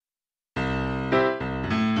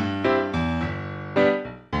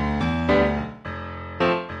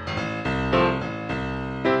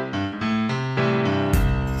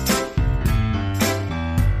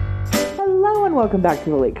welcome back to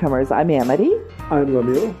The Latecomers. I'm Amity. I'm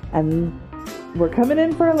Lemuel. And we're coming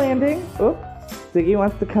in for a landing. Oh, Ziggy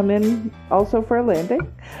wants to come in also for a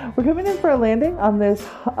landing. We're coming in for a landing on this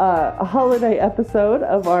holiday episode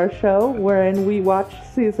of our show, wherein we watch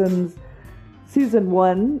season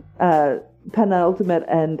 1, penultimate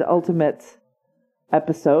and ultimate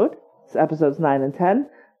episode. It's episodes 9 and 10,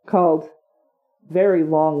 called Very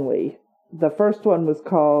Longly. The first one was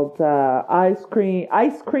called Ice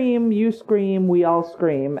Cream, You Scream, We All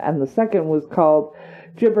Scream. And the second was called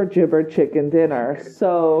Jibber Jibber Chicken Dinner.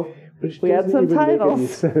 So we had some titles. Make any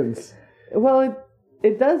sense. Well,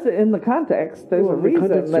 it does in the context. There's a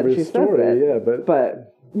reason that she says it. Yeah,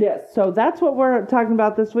 but yes, so that's what we're talking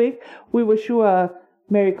about this week. We wish you a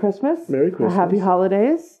Merry Christmas. Merry Christmas. A Happy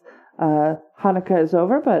Holidays. Hanukkah is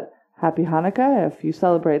over, but Happy Hanukkah if you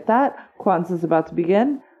celebrate that. Kwanzaa is about to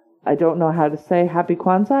begin. I don't know how to say Happy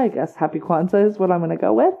Kwanzaa. I guess Happy Kwanzaa is what I'm going to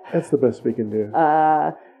go with. That's the best we can do.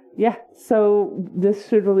 Yeah, so this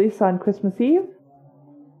should release on Christmas Eve.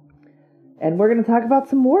 And we're going to talk about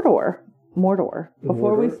some Mordor.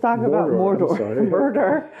 Before we talk about Mordor.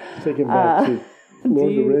 Murder. Take him back to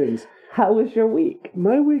Lord of the Rings. How was your week?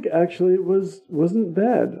 My week actually wasn't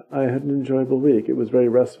bad. I had an enjoyable week. It was very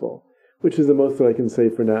restful, which is the most that I can say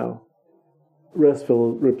for now.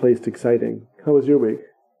 Restful replaced exciting. How was your week?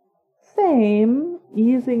 Same.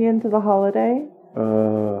 Easing into the holiday.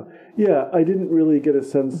 Yeah, I didn't really get a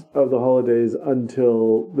sense of the holidays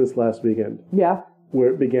until this last weekend. Yeah.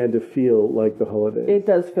 Where it began to feel like the holidays. It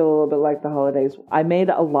does feel a little bit like the holidays. I made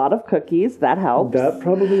a lot of cookies. That helps. That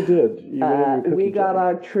probably did. We got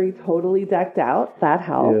our tree totally decked out. That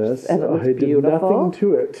helps. Yes, and it looks I did beautiful. nothing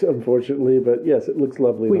to it, unfortunately, but yes, it looks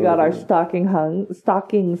lovely. We got our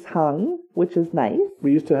stockings hung, which is nice.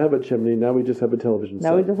 We used to have a chimney. Now we just have a television set.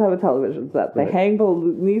 Now we just have a television set. They hang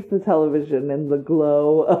beneath the television in the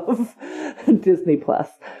glow of Disney Plus.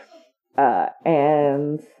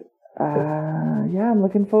 I'm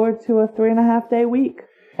looking forward to a 3.5-day week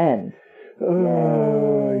end.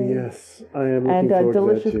 Yes, I am looking forward to that too. And a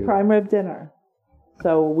delicious prime rib dinner.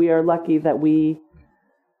 So we are lucky that we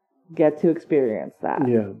get to experience that.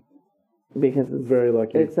 Yeah. Because it's very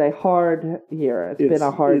lucky. It's a hard year. It's been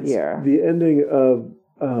a hard year. The ending of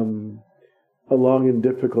a long and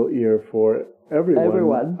difficult year for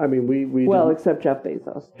everyone. I mean, we except Jeff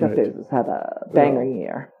Bezos. Jeff Bezos had a banging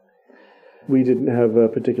year. We didn't have a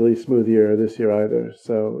particularly smooth year this year either,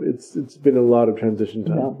 so it's been a lot of transition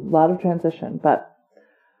time. No, a lot of transition, but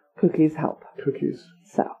cookies help. Cookies.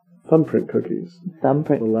 So. Thumbprint cookies.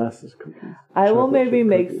 Molasses cookies. I will maybe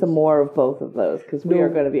make some more of both of those, because we are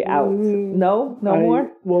going to be out. No more?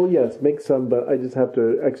 Well, yes, make some, but I just have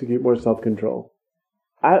to execute more self-control.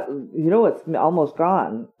 It's almost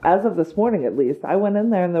gone. As of this morning, at least. I went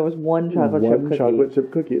in there and there was one chocolate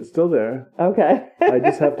chip cookie. It's still there. Okay. I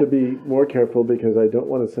just have to be more careful because I don't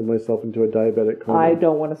want to send myself into a diabetic coma. I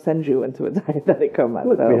don't want to send you into a diabetic coma.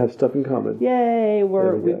 Look, we have stuff in common. Yay!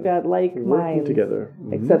 We've got like minds together.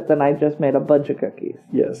 Mm-hmm. Except then I just made a bunch of cookies.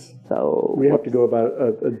 Yes. So we have to go about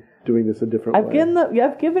doing this a different way.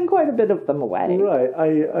 I've given quite a bit of them away. Right.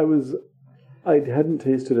 I hadn't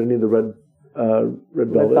tasted any of the red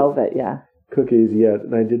velvet cookies yet,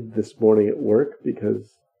 and I did this morning at work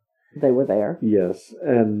because they were there. Yes,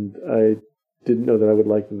 and I didn't know that I would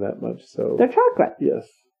like them that much. So they're chocolate. Yes,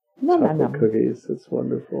 chocolate cookies. It's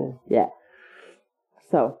wonderful. Yeah.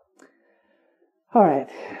 So, all right.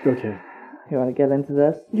 Okay. You want to get into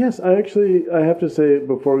this? Yes, I have to say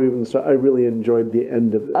before we even start, I really enjoyed the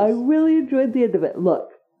end of this. I really enjoyed the end of it.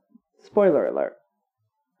 Look, spoiler alert.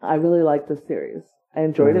 I really like this series. I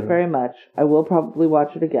enjoyed it very much. I will probably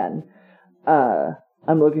watch it again. I'm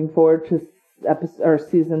looking forward to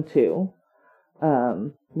season 2,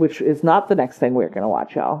 which is not the next thing we're going to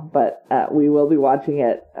watch, y'all. But we will be watching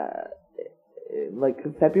it like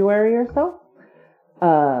February or so.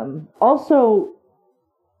 Also,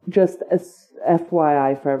 just as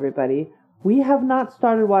FYI for everybody, we have not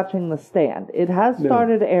started watching The Stand. It has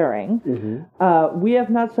started airing. Mm-hmm. We have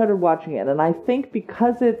not started watching it, and I think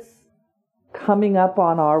because it's coming up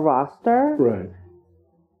on our roster, right,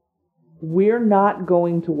 we're not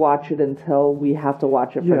going to watch it until we have to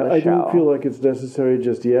watch it for the show. I don't feel like it's necessary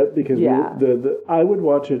just yet because I would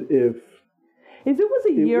watch it if it was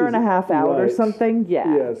a year and a half out or something.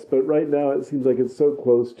 Yeah. Yes, but right now it seems like it's so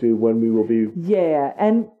close to when we will be. Yeah,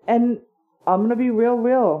 and I'm gonna be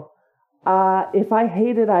real. If I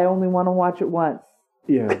hate it, I only want to watch it once.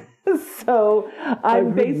 Yeah. So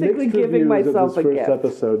I'm basically giving myself a gift. First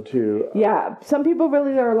episode too. Yeah, some people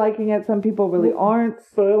really are liking it. Some people really aren't.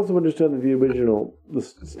 But I also understand that the original, The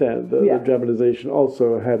Stand, the dramatization,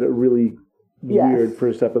 also had a really weird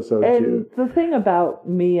first episode and too. the thing about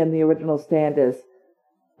me and the original Stand is,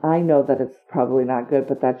 I know that it's probably not good,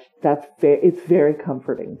 but it's very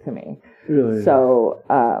comforting to me. Really? So,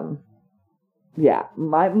 yeah,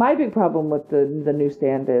 my big problem with the new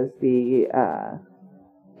Stand is the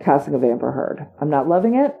casting of Amber Heard. I'm not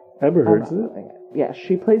loving it. Amber Heard's it? Yeah,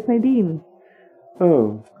 she plays Nadine.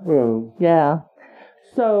 Oh, well. Yeah.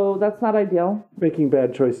 So that's not ideal. Making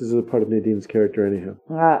bad choices is a part of Nadine's character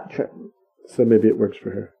anyhow. True. So maybe it works for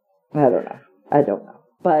her. I don't know.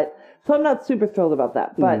 But, so I'm not super thrilled about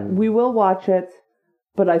that. But we will watch it.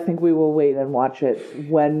 But I think we will wait and watch it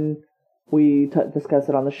when we discuss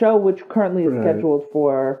it on the show, which currently is scheduled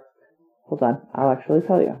for... Hold on. I'll actually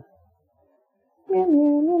tell you.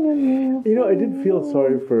 You know, I did feel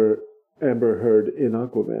sorry for Amber Heard in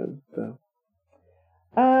Aquaman, though.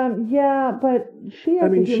 Yeah, but she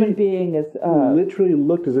as a human being is literally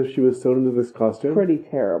looked as if she was sewn into this costume. Pretty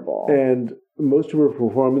terrible. And most of her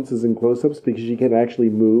performance is in close-ups because she can't actually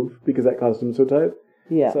move because that costume's so tight.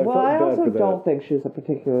 Yeah, so I also don't think she's a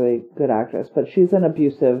particularly good actress, but she's an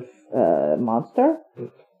abusive monster.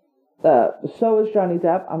 So is Johnny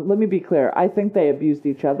Depp. Let me be clear. I think they abused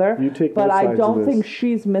each other. But I don't think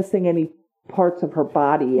she's missing any parts of her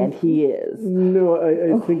body, and he is. No,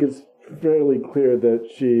 I think it's fairly clear that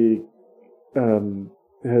she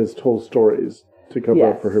has told stories to cover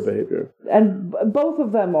up for her behavior. And both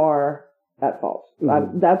of them are at fault.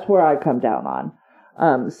 That's where I come down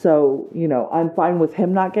on. So, you know, I'm fine with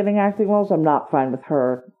him not getting acting roles. I'm not fine with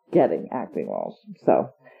her getting acting roles. So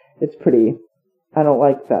it's pretty... I don't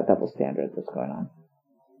like that double standard that's going on.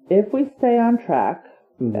 If we stay on track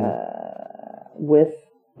with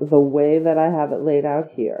the way that I have it laid out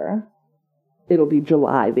here, it'll be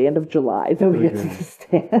July, the end of July, that we get to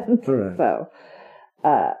Stand. All right. So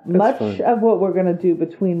much of what we're going to do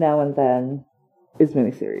between now and then is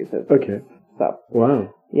miniseries. Okay. So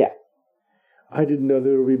wow. Yeah. I didn't know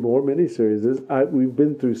there would be more miniseries. We've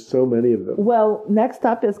been through so many of them. Well, next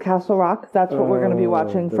up is Castle Rock. That's what we're going to be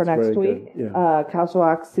watching for next week. Yeah. Castle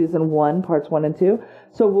Rock Season 1, Parts 1 and 2.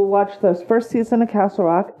 So we'll watch the first season of Castle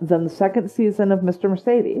Rock, then the second season of Mr.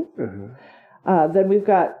 Mercedes. Then we've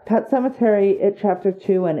got Pet Sematary, It Chapter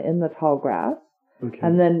 2, and In the Tall Grass. Okay.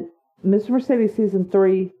 And then Mr. Mercedes Season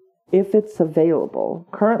 3, if it's available.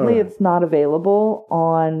 Currently, it's not available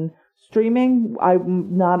on... streaming.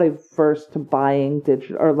 I'm not averse to buying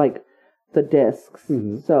digital or like the discs.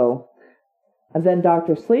 So, and then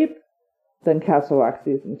Dr. Sleep, then Castle Rock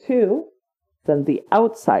Season 2, then The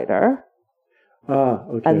Outsider,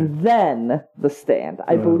 okay, and then The Stand.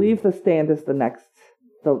 I believe The Stand is the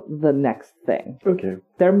next thing. Okay.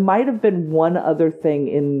 There might have been one other thing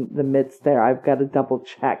in the midst there. I've got to double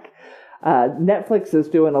check. Netflix is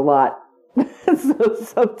doing a lot. So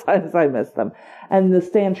sometimes I miss them. And The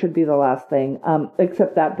Stand should be the last thing,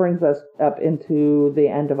 except that brings us up into the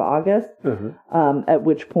end of August, at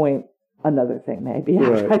which point another thing maybe.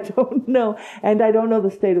 I don't know. And I don't know the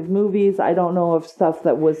state of movies. I don't know if stuff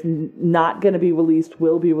that was not going to be released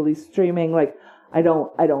will be released streaming. Like, I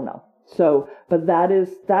don't know. So, but that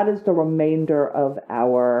is the remainder of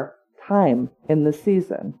our time in the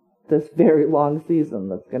season. This very long season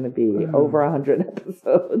that's going to be over 100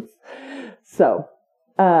 episodes. So,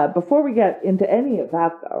 before we get into any of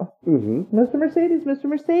that, though, Mr.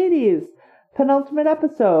 Mercedes, penultimate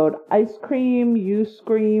episode, Ice Cream, You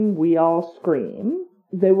Scream, We All Scream.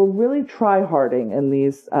 They were really try-harding in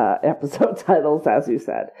these episode titles, as you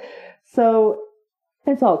said. So,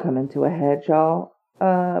 it's all coming to a head, y'all.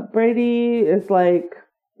 Brady is like,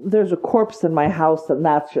 there's a corpse in my house, and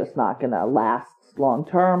that's just not going to last long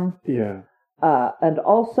term. Yeah. And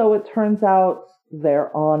also it turns out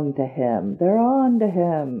they're on to him.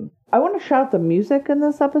 I want to shout the music in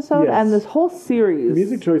this episode and this whole series. The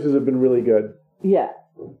music choices have been really good. Yeah.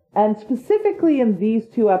 And specifically in these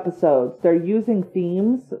two episodes, they're using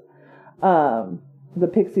themes. The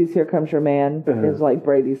Pixies' Here Comes Your Man is like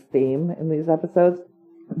Brady's theme in these episodes.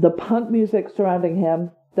 The punk music surrounding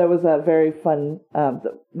him. There was a very fun,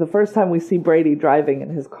 the first time we see Brady driving in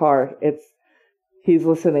his car, he's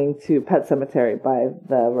listening to Pet Sematary by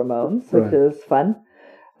the Ramones, which is fun.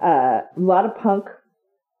 A lot of punk,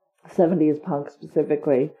 70s punk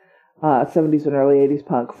specifically, 70s and early 80s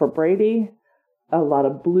punk for Brady. A lot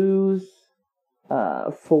of blues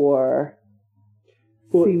for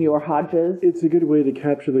Senior Hodges. It's a good way to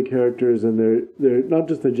capture the characters and their not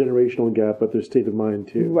just their generational gap, but their state of mind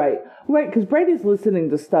too. Right, because Brady's listening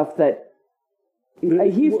to stuff that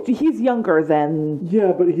he's younger than...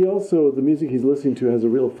 Yeah, but he also, the music he's listening to has a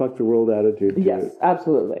real fuck the world attitude to Yes,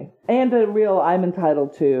 absolutely. And a real I'm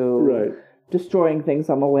entitled to destroying things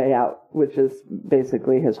on my way out, which is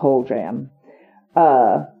basically his whole jam.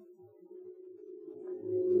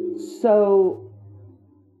 So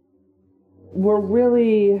we're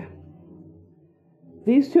really,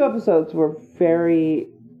 these two episodes were very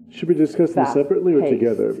Should we discuss them separately or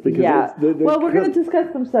together? Because yeah. Well, we're going to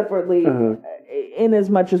discuss them separately in as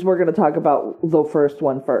much as we're going to talk about the first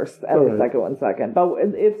one first and the second one second. But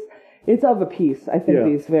it's of a piece. I think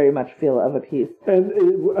these very much feel of a piece.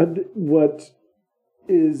 And what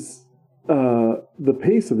is the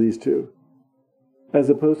pace of these two? As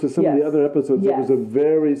opposed to some of the other episodes, it was a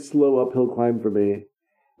very slow uphill climb for me.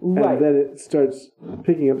 Right. And then it starts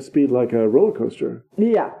picking up speed like a roller coaster.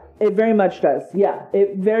 Yeah, it very much does. Yeah,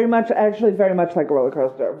 it very much like a roller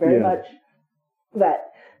coaster. Very much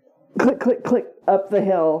that click, click, click up the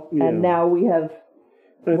hill, and now we have,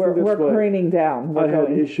 we're craning down. I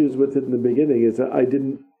had issues with it in the beginning, is that I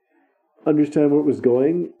didn't understand where it was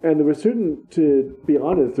going, and there were certain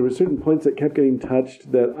points that kept getting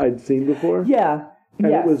touched that I'd seen before. Yeah.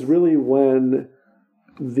 And it was really when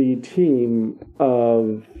the team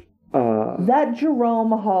of that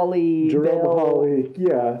Jerome Hawley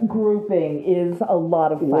grouping is a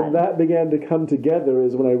lot of fun. When that began to come together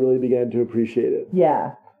is when I really began to appreciate it.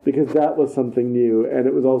 Yeah. Because that was something new, and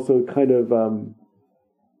it was also kind of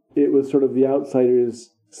it was sort of the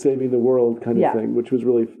outsiders saving the world kind of thing, which was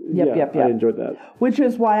really, I enjoyed that. Which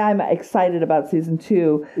is why I'm excited about season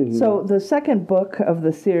 2. Mm-hmm. So the second book of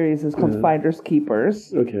the series is called Finders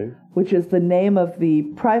Keepers, which is the name of the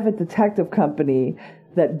private detective company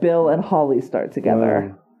that Bill and Holly start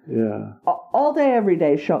together. Yeah. All day, every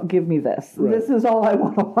day, give me this. Right. This is all I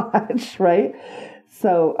want to watch, right?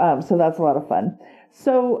 So that's a lot of fun.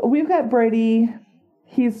 So we've got Brady.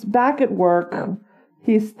 He's back at work.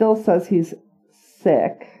 He still says he's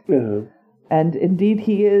sick, and indeed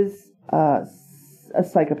he is a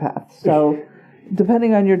psychopath. So,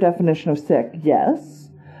 depending on your definition of sick,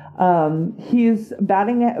 yes, he's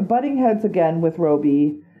butting heads again with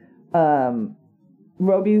Roby.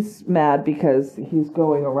 Roby's mad because he's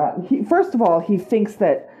going around. First of all, he thinks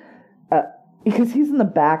that because he's in the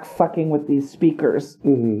back fucking with these speakers.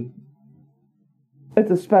 Mm-hmm. It's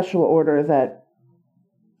a special order that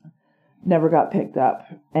never got picked up,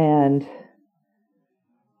 and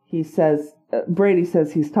he says, Brady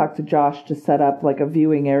says he's talked to Josh to set up like a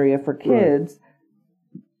viewing area for kids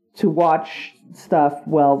to watch stuff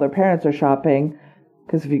while their parents are shopping,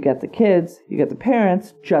 because if you get the kids, you get the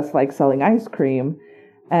parents, just like selling ice cream.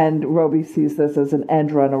 And Roby sees this as an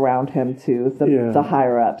end run around him to the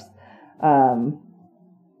higher-ups,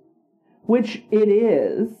 which it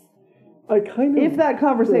is. If that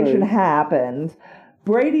conversation happened,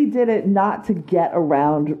 Brady did it not to get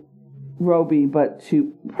around Roby, but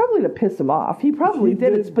probably to piss him off. He probably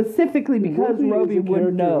did it specifically because Roby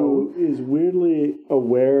would know. Who is weirdly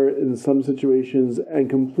aware in some situations and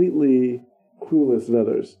completely clueless in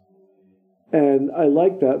others. And I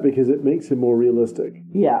like that because it makes him more realistic.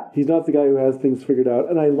 Yeah. He's not the guy who has things figured out.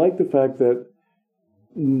 And I like the fact that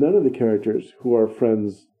none of the characters who are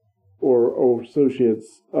friends or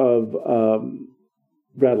associates of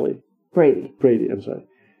Brady, I'm sorry.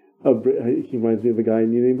 He reminds me of a guy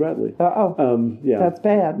named Bradley. That's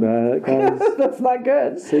bad. That's not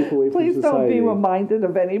good. Safe away from Please society. Don't be reminded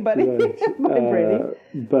of anybody by Brady.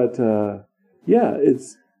 But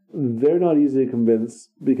they're not easy to convince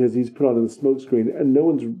because he's put on a smokescreen, and no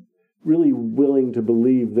one's really willing to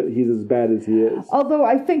believe that he's as bad as he is. Although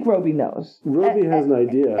I think Roby knows. Roby has an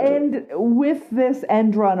idea. And with this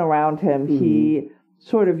end run around him, he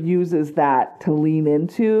sort of uses that to lean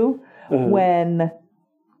into when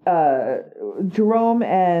Jerome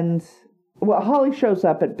and Holly shows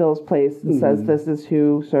up at Bill's place and says this is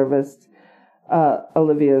who serviced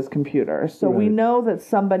Olivia's computer. So we know that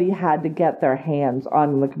somebody had to get their hands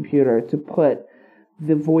on the computer to put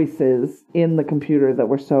the voices in the computer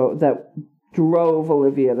that drove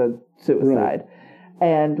Olivia to suicide.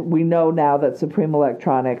 And we know now that Supreme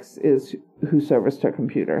Electronics is who serviced her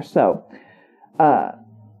computer. So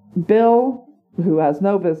Bill, who has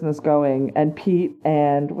no business going, and Pete,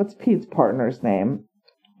 and what's Pete's partner's name?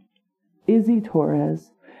 Izzy Torres.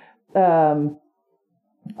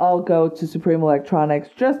 All go to Supreme Electronics.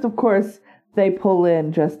 Just, of course, they pull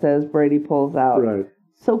in just as Brady pulls out. Right.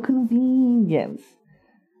 So convenient.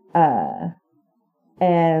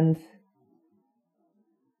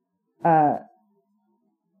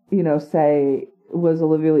 Say, was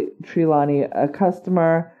Olivia Trelawney a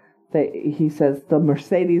customer? He says the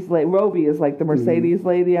Mercedes lady. Roby is like the Mercedes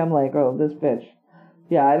lady. I'm like, oh, this bitch.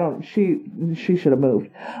 Yeah, she should have moved.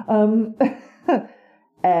 And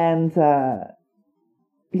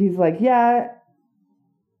he's like, yeah,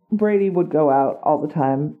 Brady would go out all the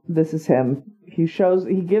time. This is him. He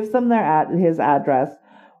gives them his address,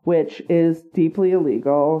 which is deeply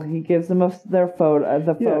illegal. He gives them the photo,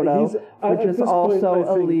 which is also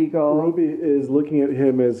illegal. Roby is looking at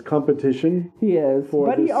him as competition. He is,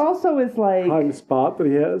 but he also is like time spot that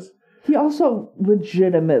he has. He also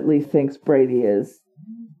legitimately thinks Brady is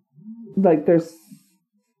like there's.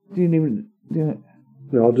 Do you even do it?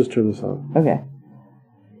 No, I'll just turn this on. Okay.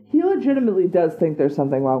 He legitimately does think there's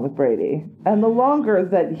something wrong with Brady. And the longer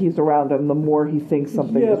that he's around him, the more he thinks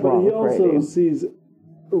something is wrong with Brady. Yeah, but he also sees...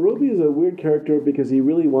 Roby is a weird character because he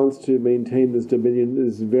really wants to maintain this dominion,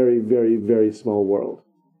 this very, very, very small world.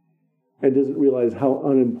 And doesn't realize how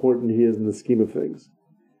unimportant he is in the scheme of things.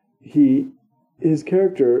 His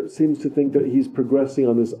character seems to think that he's progressing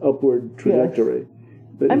on this upward trajectory. Yes.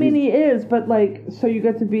 I mean, he is, but like, so you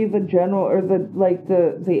get to be the general or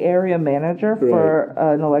the area manager for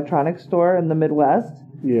an electronics store in the Midwest.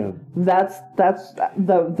 Yeah, that's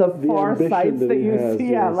the far sights that you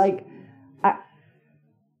see. Yeah, like, I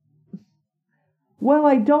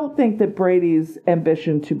don't think that Brady's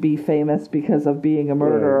ambition to be famous because of being a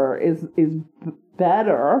murderer is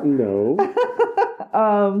better. No.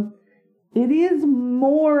 It is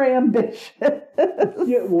more ambitious.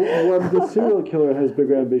 Yeah, well, when the serial killer has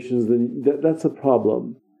bigger ambitions, then that's a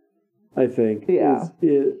problem, I think. Yeah.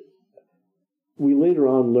 We later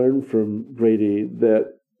on learn from Brady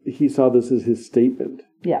that he saw this as his statement.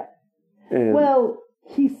 Yeah.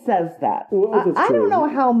 He says that. Well, I don't know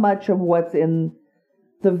how much of what's in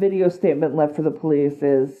the video statement left for the police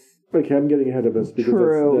is... Okay, I'm getting ahead of us. Because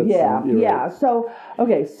true, that's yeah.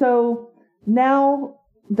 Right. So now...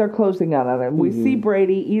 They're closing out on him. We see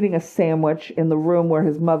Brady eating a sandwich in the room where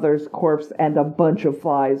his mother's corpse and a bunch of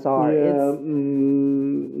flies are. Yeah.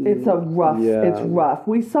 It's rough.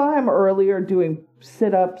 We saw him earlier doing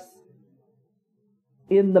sit-ups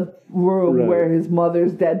in the room where his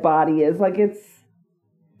mother's dead body is. Like,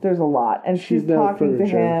 there's a lot. And she's talking to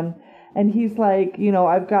him, and he's like,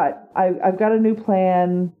 I've got a new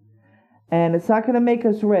plan, and it's not going to make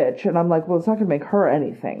us rich. And I'm like, well, it's not going to make her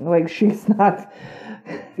anything. Like, she's not...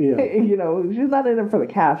 Yeah. She's not in it for the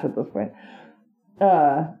cash at this point.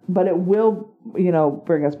 But it will,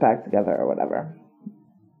 bring us back together or whatever.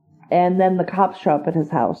 And then the cops show up at his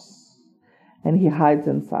house and he hides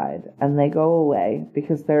inside and they go away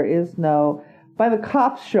because there is no, by the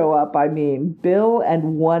cops show up, I mean, Bill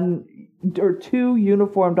and one or two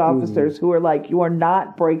uniformed officers who are like, you are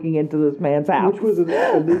not breaking into this man's house. Which was a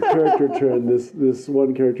neat character turn, this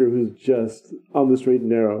one character who's just on the straight and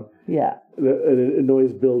narrow. Yeah. And it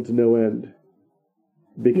annoys Bill to no end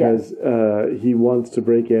because he wants to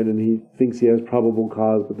break in and he thinks he has probable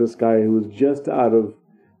cause, but this guy who is just out of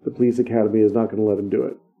the police academy is not going to let him do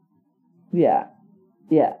it. Yeah.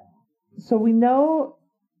 Yeah. So we know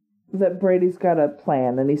that Brady's got a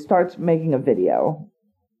plan and he starts making a video,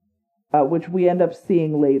 which we end up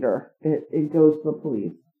seeing later. It goes to the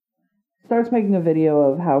police. Starts making a video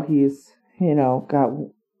of how he's, got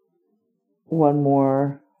one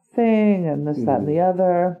more thing and this, that, and the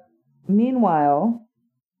other. Meanwhile,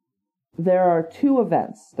 there are two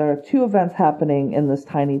events. There are two events happening in this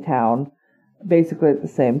tiny town, basically at the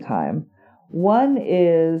same time. One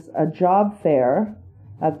is a job fair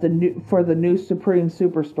at for the new Supreme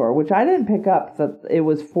Superstore, which I didn't pick up that it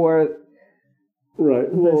was for. Right.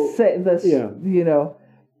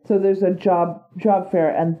 So there's a job fair,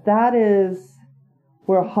 and that is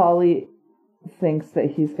where Holly thinks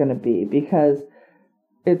that he's going to be because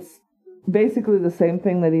it's basically the same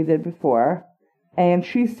thing that he did before. And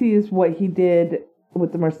she sees what he did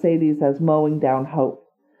with the Mercedes as mowing down hope.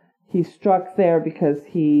 He struck there because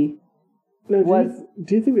he do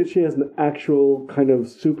you think that she has an actual kind of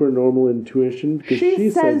supernormal intuition? She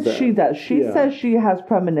says she does. She says she has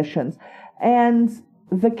premonitions. And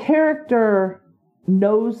the character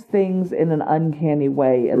knows things in an uncanny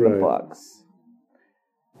way in the books.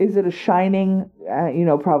 Is it a Shining?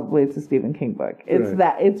 Probably it's a Stephen King book. It's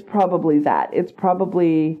that. It's probably that. It's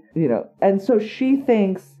probably, And so she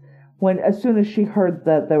thinks as soon as she heard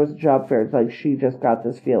that there was a job fair, it's like she just got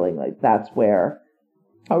this feeling like that's where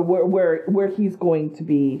he's going to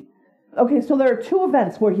be. Okay, so there are two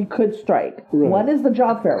events where he could strike. Right. One is the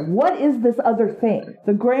job fair. What is this other thing?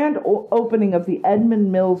 The grand opening of the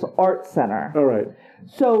Edmund Mills Art Center. All right.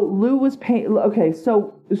 So Lou was paying. Okay,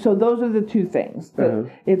 so those are the two things.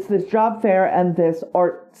 It's this job fair and this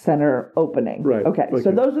art center opening. Right. Okay,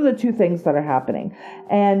 so those are the two things that are happening,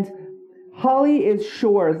 and Holly is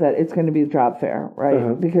sure that it's going to be the job fair,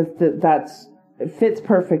 right? Because it fits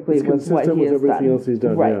perfectly with what he has everything done. Else he's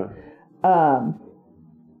done. Right. Yeah.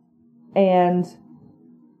 And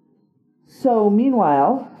So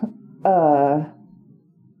meanwhile,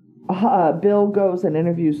 Bill goes and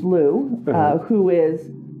interviews Lou, who is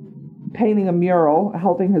painting a mural,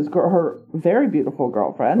 helping her very beautiful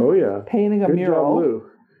girlfriend. Oh yeah, painting a Good mural job, Lou.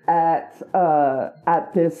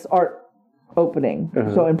 at this art opening.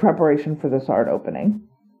 So in preparation for this art opening.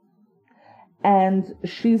 And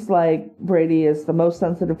she's like, Brady is the most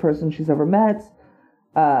sensitive person she's ever met.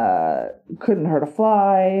 Couldn't hurt a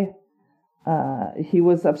fly. He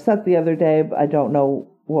was upset the other day, but I don't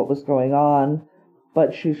know what was going on.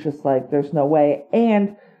 But she's just like, there's no way.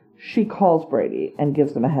 And she calls Brady and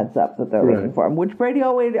gives him a heads up that they're looking for him, which Brady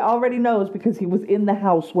already knows because he was in the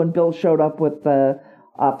house when Bill showed up with the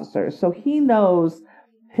officers. So he knows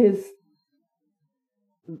the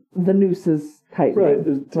noose is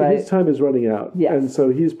tightening. Right. His time is running out. Yes. And so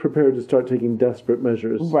he's prepared to start taking desperate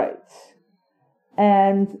measures. Right.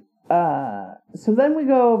 And so then we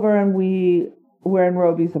go over and we're in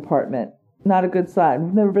Roby's apartment. Not a good sign.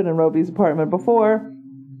 We've never been in Roby's apartment before.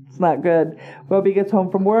 It's not good. Roby gets home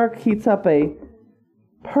from work, heats up a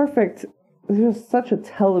perfect, just such a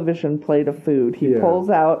television plate of food. He pulls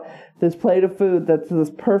out this plate of food that's this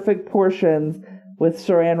perfect portions with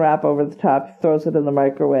saran wrap over the top, throws it in the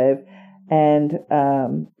microwave, and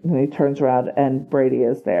he turns around and Brady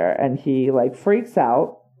is there, and he like freaks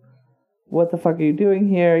out. What the fuck are you doing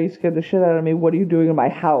here? You scared the shit out of me. What are you doing in my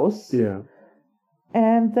house? Yeah.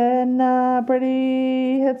 And then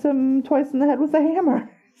Brady hits him twice in the head with a hammer.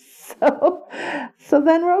 So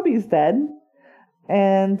then Roby's dead.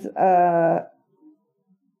 And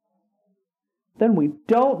then we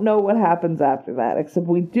don't know what happens after that, except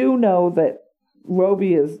we do know that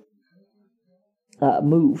Roby is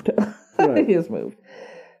moved. Right. He is moved.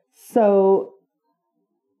 So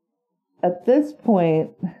at this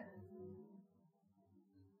point,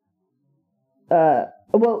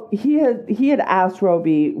 well, he had asked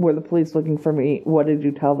Roby, were the police looking for me? What did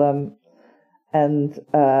you tell them? And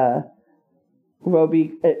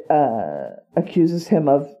Roby accuses him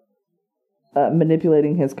of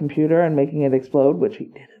manipulating his computer and making it explode, which he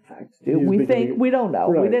did in fact do. We don't know.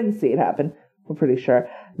 Right. We didn't see it happen. We're pretty sure.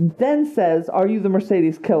 Then says, "Are you the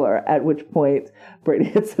Mercedes killer?" At which point Brady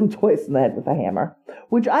hits him twice in the head with a hammer,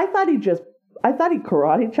 which I thought he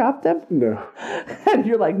karate chopped him. No. And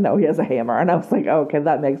you're like, no, he has a hammer. And I was like, oh, okay,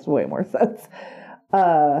 that makes way more sense.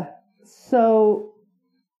 So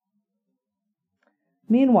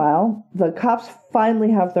meanwhile, the cops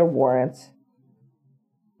finally have their warrants.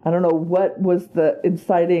 I don't know what was the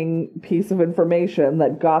inciting piece of information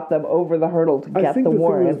that got them over the hurdle to get the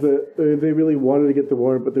warrant. I think the thing was that they really wanted to get the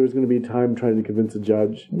warrant, but there was going to be time trying to convince a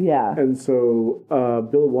judge. Yeah. And so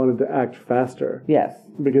Bill wanted to act faster. Yes.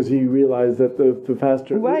 Because he realized that the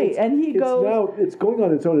faster... Right, and he goes... It's going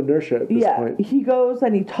on its own inertia at this point. Yeah, he goes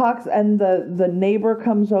and he talks, and the neighbor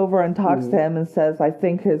comes over and talks to him and says, I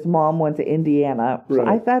think his mom went to Indiana. So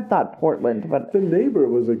I thought Portland, but... The neighbor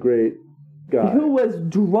was a great guy. Who was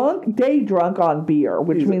day drunk on beer,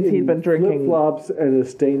 which means he'd been drinking... Flip-flops and a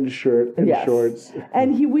stained shirt and shorts.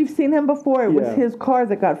 And we've seen him before. It was his car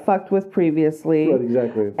that got fucked with previously. Right,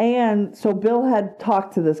 exactly. And so Bill had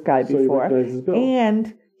talked to this guy before. So he recognizes Bill.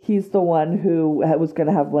 And he's the one who was going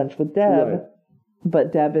to have lunch with Deb. Right.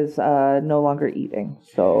 But Deb is no longer eating,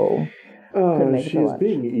 so... she is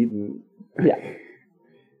being eaten. Yeah.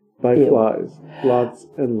 By flies. Lots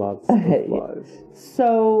and lots of flies.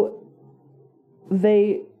 So...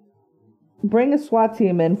 They bring a SWAT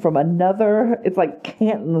team in from another... It's like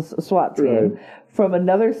Canton's SWAT team from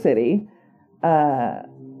another city.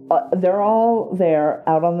 They're all there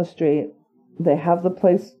out on the street. They have the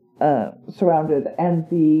place surrounded, and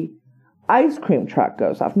the ice cream truck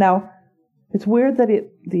goes off. Now, it's weird that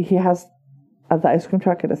he has the ice cream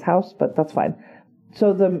truck at his house, but that's fine.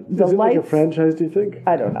 So the is lights... it like a franchise, do you think?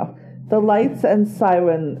 I don't know. The lights and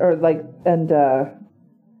siren...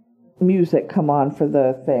 music come on for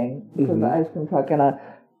the thing, for the ice cream truck, and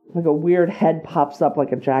a weird head pops up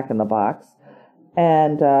like a Jack-in-the-Box,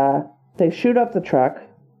 and they shoot up the truck,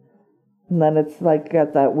 and then it's like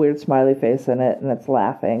got that weird smiley face in it, and it's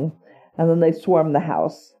laughing, and then they swarm the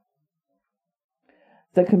house.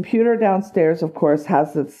 The computer downstairs, of course,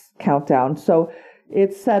 has its countdown, so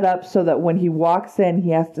it's set up so that when he walks in, he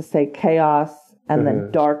has to say chaos and then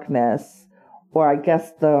darkness, or I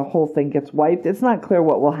guess the whole thing gets wiped. It's not clear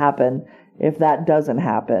what will happen if that doesn't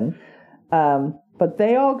happen. But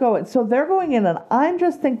they all go in. So they're going in, and I'm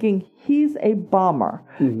just thinking he's a bomber.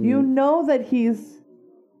 Mm-hmm. You know that he's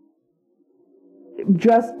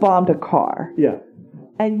just bombed a car. Yeah.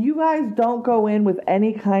 And you guys don't go in with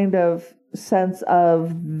any kind of sense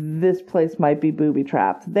of this place might be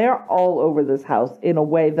booby-trapped. They're all over this house in a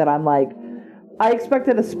way that I'm like, I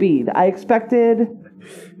expected a Speed. I expected.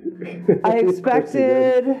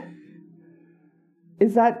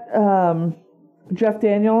 Is that Jeff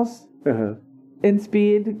Daniels in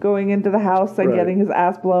Speed going into the house and getting his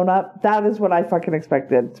ass blown up? That is what I fucking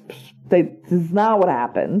expected. This is not what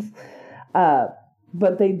happens.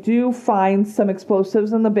 But they do find some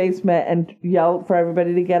explosives in the basement and yell for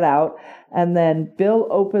everybody to get out. And then Bill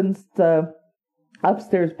opens the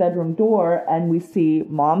upstairs bedroom door and we see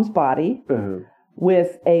Mom's body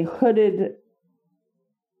with a hooded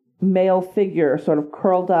male figure sort of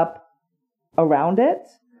curled up around it,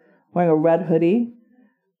 wearing a red hoodie.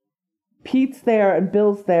 Pete's there and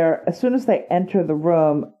Bill's there. As soon as they enter the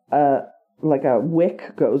room, like a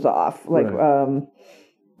wick goes off, and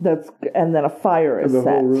then a fire is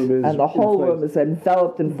set, and the whole room is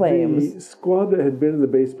enveloped in flames. The squad that had been in the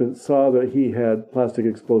basement saw that he had plastic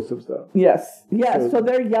explosives, though. Yes. So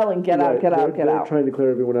they're yelling, "Get out! Get out! Get out!" They're trying to clear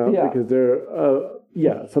everyone out because they're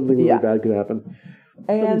something really bad could happen.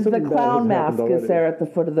 And the clown mask is there at the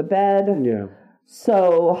foot of the bed. Yeah.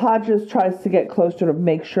 So Hodges tries to get closer to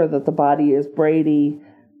make sure that the body is Brady,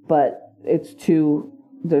 but there's too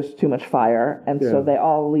much fire, and so they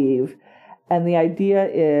all leave. And the idea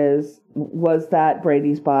was that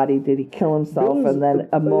Brady's body? Did he kill himself and then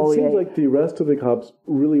emoliate? It seems like the rest of the cops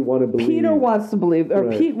really want to believe. Peter wants to believe,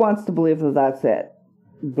 or Pete wants to believe that that's it.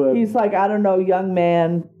 But he's like, I don't know, young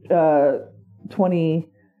man, 20,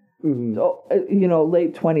 late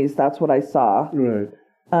 20s. That's what I saw. Right.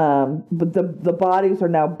 But the bodies are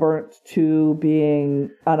now burnt to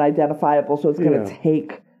being unidentifiable, so it's going to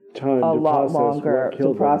take time a lot longer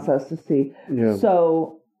to process to see. Yeah.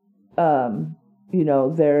 So.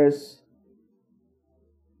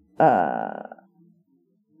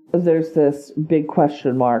 There's this big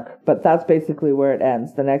question mark, but that's basically where it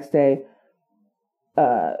ends. The next day,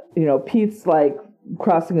 Pete's like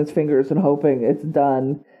crossing his fingers and hoping it's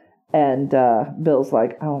done, and Bill's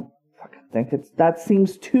like, I don't fucking think that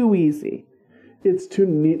seems too easy. It's too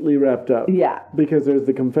neatly wrapped up. Yeah. Because there's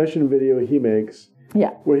the confession video he makes.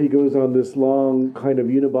 Yeah. Where he goes on this long kind of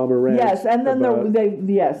Unabomber rant. Yes, and then they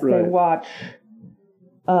watch.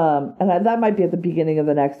 And that might be at the beginning of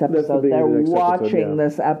the next episode. They're watching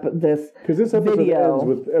this because this episode video. Ends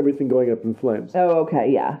with everything going up in flames. Oh, okay,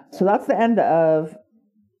 yeah. So that's the end of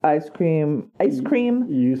Ice Cream.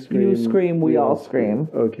 You scream. We all scream.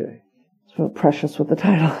 Okay. It's real precious with the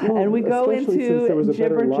title. Well, and we go into there was a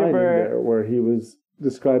Jibber line in Jibber there where he was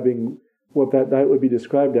describing what that night would be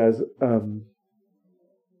described as.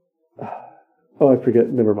 I forget.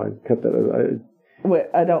 Never mind. Cut that. Wait.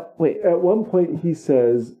 At one point, he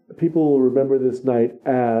says, people will remember this night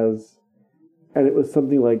as, and it was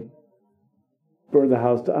something like, burn the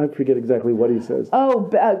house down. I forget exactly what he says. Oh,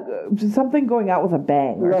 something going out with a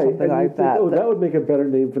bang or something like that. That would make a better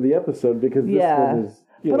name for the episode because this one is...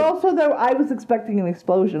 But also, I was expecting an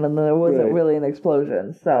explosion, and there wasn't really an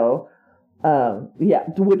explosion. So,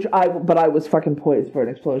 but I was fucking poised for an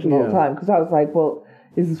explosion all the time because I was like, well...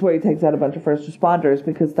 Is this where he takes out a bunch of first responders?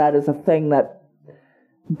 Because that is a thing that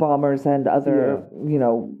bombers and other,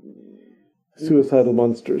 suicidal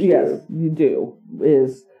monsters you do,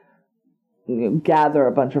 is gather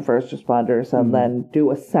a bunch of first responders and then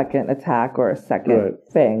do a second attack or a second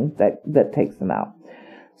thing that takes them out.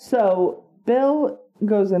 So Bill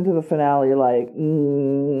goes into the finale like,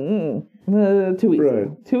 too easy.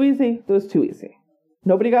 Right. Too easy. It was too easy.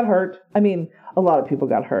 Nobody got hurt. I mean, a lot of people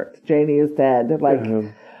got hurt. Janie is dead.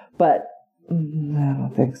 But I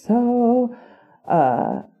don't think so.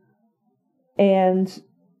 And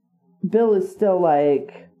Bill is still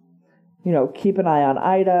like, keep an eye on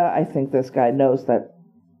Ida. I think this guy knows that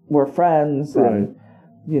we're friends. And,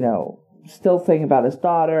 still thinking about his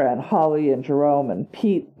daughter and Holly and Jerome. And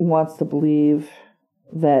Pete wants to believe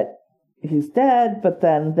that he's dead, but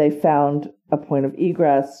then they found a point of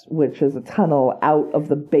egress, which is a tunnel out of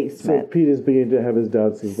the basement. So Pete is beginning to have his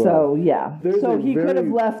doubts as well. So, yeah. He could have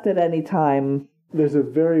left at any time. There's a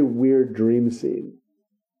very weird dream scene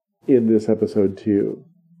in this episode, too,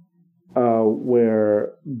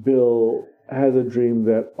 where Bill has a dream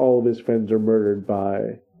that all of his friends are murdered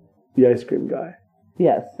by the ice cream guy.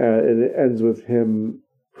 Yes. And it ends with him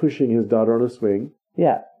pushing his daughter on a swing.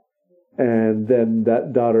 Yeah. And then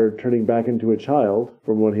that daughter turning back into a child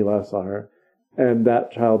from when he last saw her. And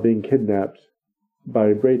that child being kidnapped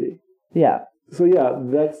by Brady. Yeah. So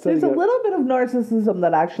that's... There's a little bit of narcissism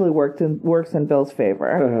that actually works in Bill's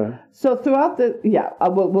favor. So throughout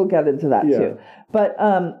we'll get into that too. But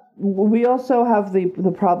we also have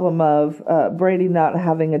the problem of Brady not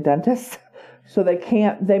having a dentist. So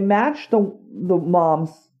they match the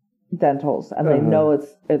mom's dentals and they know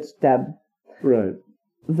it's Deb. Right.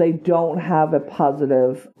 they don't have a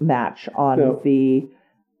positive match on the.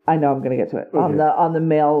 I know I'm going to get to it on the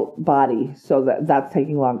male body, so that's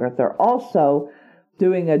taking longer. They're also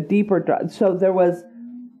doing a deeper. So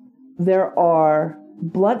there are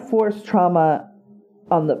blunt force trauma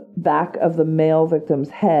on the back of the male victim's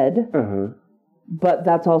head, but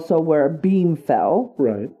that's also where a beam fell.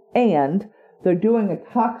 Right. And they're doing a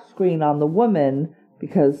cock screen on the woman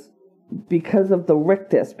because of the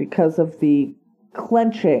rictus, because of the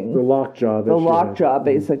clenching, the lockjaw,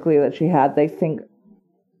 basically that she had. They think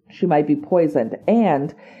she might be poisoned.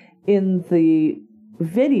 And in the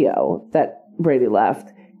video that Brady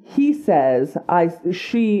left, he says,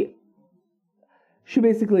 she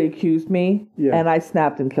basically accused me, and I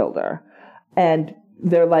snapped and killed her. And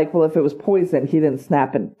they're like, well, if it was poison, he didn't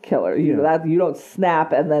snap and kill her. You don't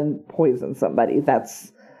snap and then poison somebody.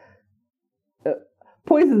 That's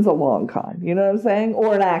poison's a long con. You know what I'm saying?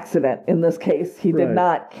 Or an accident. In this case, he did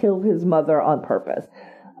not kill his mother on purpose.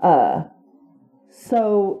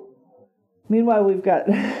 So, meanwhile, we've got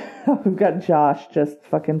Josh just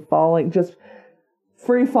fucking just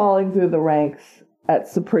free falling through the ranks at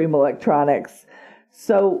Supreme Electronics.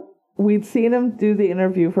 So we'd seen him do the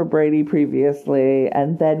interview for Brady previously,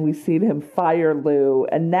 and then we seen him fire Lou,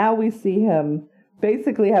 and now we see him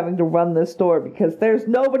basically having to run the store because there's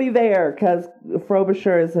nobody there because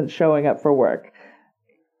Frobisher isn't showing up for work.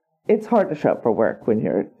 It's hard to show up for work when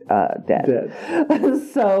you're dead.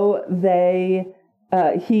 So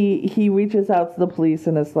he reaches out to the police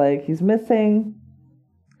and is like, he's missing.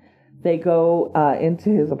 They go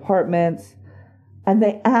into his apartment, and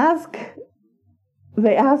they ask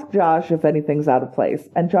Josh if anything's out of place.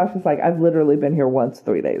 And Josh is like, I've literally been here once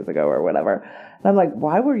 3 days ago or whatever. And I'm like,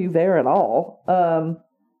 why were you there at all?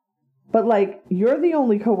 But like, you're the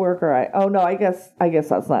only coworker I guess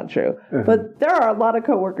that's not true. But there are a lot of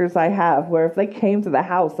coworkers I have where if they came to the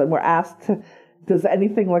house and were asked, does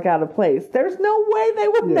anything look out of place? There's no way they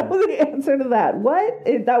would know the answer to that. What?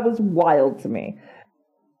 That was wild to me.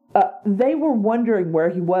 They were wondering where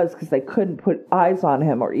he was because they couldn't put eyes on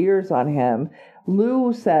him or ears on him.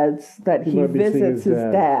 Lou says that he visits his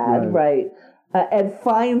dad, right? And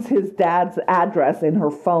finds his dad's address in her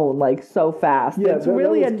phone like so fast. Yeah, it's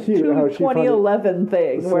really a 2011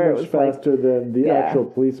 thing so where much it was faster than the actual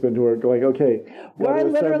policemen who are going, okay. Where I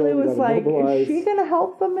literally was like, is she going to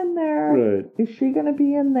help them in there? Right. Is she going to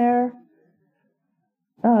be in there?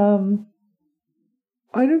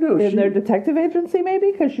 I don't know. In their detective agency,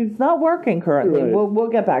 maybe? Because she's not working currently. Right. We'll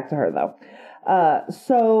get back to her, though.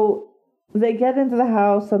 So they get into the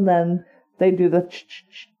house, and then they do the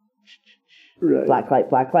black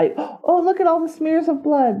light. Oh, look at all the smears of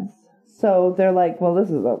blood. So they're like, well, this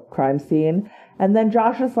is a crime scene. And then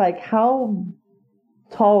Josh is like, how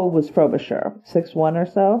tall was Frobisher? 6'1" or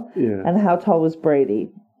so? Yeah. And how tall was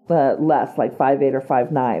Brady? Less, like 5'8" or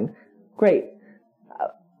 5'9". Great.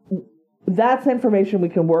 That's information we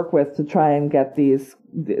can work with to try and get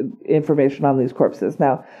information on these corpses.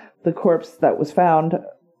 Now, the corpse that was found,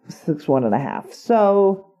 6'1.5".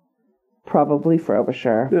 So probably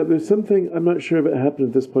Frobisher. Now, there's something, I'm not sure if it happened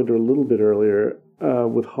at this point or a little bit earlier,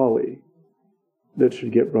 with Holly that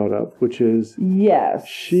should get brought up, which is... Yes.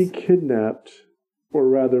 She kidnapped, or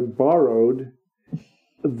rather borrowed,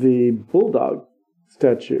 the bulldog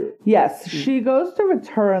statue. Yes, she goes to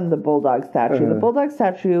return the bulldog statue. The bulldog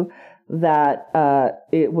statue that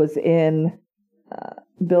it was in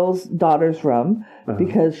Bill's daughter's room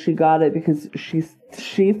because she got it because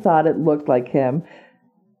she thought it looked like him.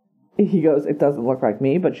 He goes, it doesn't look like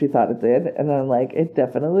me, but she thought it did. And I'm like, it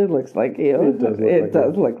definitely looks like you. It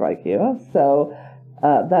does look like you. So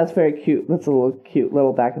that's very cute. That's a cute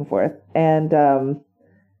little back and forth. And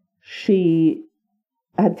she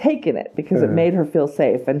had taken it because it made her feel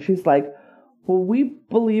safe. And she's like, well, we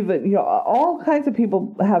believe it. You know, all kinds of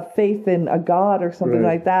people have faith in a god or something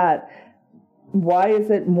like that. Why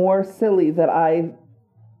is it more silly that I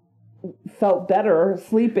felt better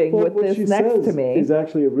sleeping with this next to me? Is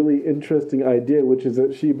actually a really interesting idea, which is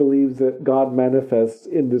that she believes that God manifests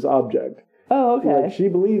in this object. Oh, okay. Like, she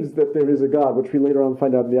believes that there is a God, which we later on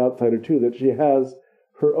find out in The Outsider too, that she has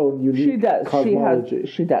her own unique cosmology.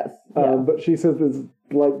 She does. Yeah. But she says there's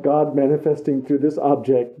like God manifesting through this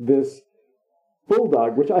object, this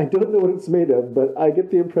bulldog, which I don't know what it's made of, but I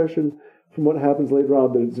get the impression from what happens later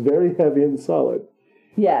on that it's very heavy and solid.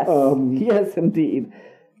 Yes. Yes, indeed.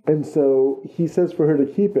 And so he says for her to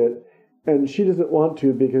keep it, and she doesn't want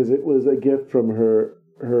to because it was a gift from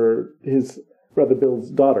Bill's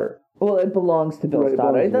daughter. Well, it belongs to Bill's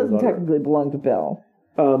daughter. It doesn't technically belong to Bill.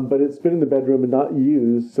 But it's been in the bedroom and not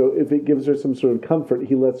used, so if it gives her some sort of comfort,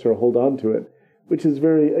 he lets her hold on to it, which is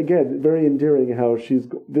very endearing. How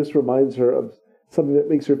this reminds her of something that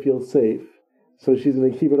makes her feel safe, so she's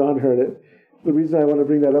going to keep it on her. And the reason I want to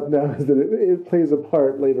bring that up now is that it plays a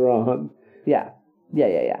part later on. Yeah.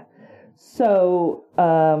 So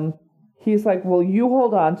he's like, well, you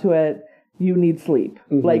hold on to it. You need sleep.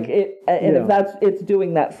 Mm-hmm. Like it, and if it's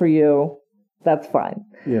doing that for you, that's fine.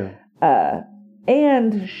 Yeah.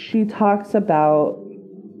 And she talks about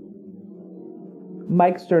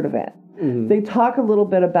Mike Sturdivant. Mm-hmm. They talk a little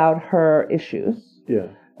bit about her issues. Yeah.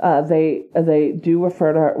 They do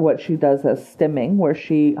refer to her, what she does as stimming, where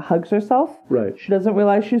she hugs herself. Right. She doesn't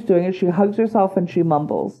realize she's doing it. She hugs herself and she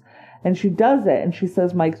mumbles. And she does it, and she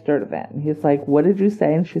says Mike Sturdivant. And he's like, what did you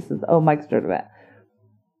say? And she says, oh, Mike Sturdivant.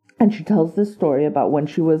 And she tells this story about when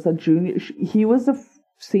she was a junior. He was a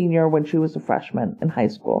senior when she was a freshman in high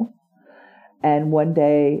school. And one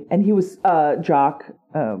day, and he was jock,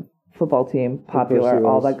 football team, popular,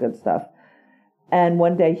 all that good stuff. And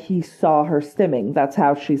one day he saw her stimming. That's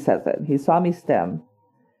how she says it. He saw me stim.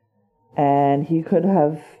 And he could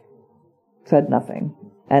have said nothing.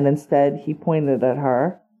 And instead he pointed at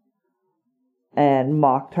her and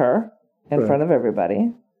mocked her in front of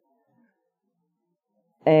everybody.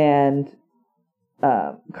 And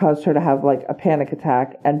caused her to have like a panic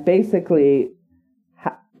attack and basically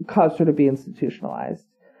caused her to be institutionalized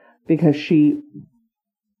because she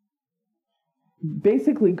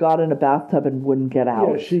basically got in a bathtub and wouldn't get out.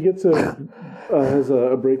 Yeah, she gets has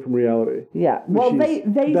a break from reality. Yeah, well, they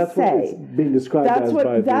that's say what it's being described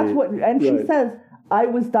and she says, I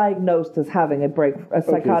was diagnosed as having a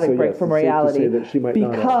psychotic break from reality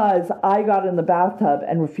because I got in the bathtub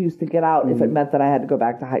and refused to get out if it meant that I had to go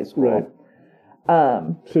back to high school. Right.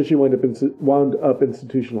 So she wound up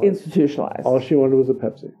institutionalized. All she wanted was a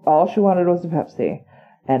Pepsi.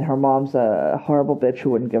 And her mom's a horrible bitch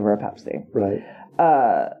who wouldn't give her a Pepsi. Right.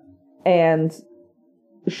 And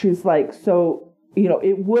she's like, so,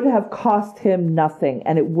 it would have cost him nothing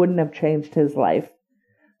and it wouldn't have changed his life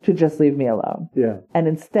to just leave me alone. Yeah. And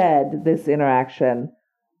instead, this interaction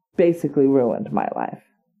basically ruined my life.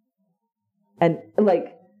 And,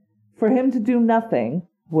 like, for him to do nothing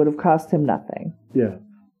would have cost him nothing. Yeah.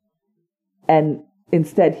 And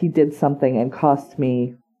instead, he did something and cost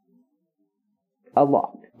me a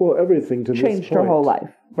lot. Well, everything to changed her whole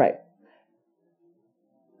life, right?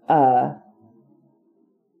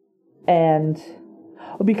 And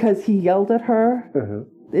because he yelled at her,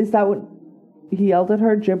 is that what he yelled at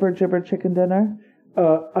her? Gibber, gibber, chicken dinner.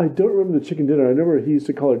 I don't remember the chicken dinner. I remember he used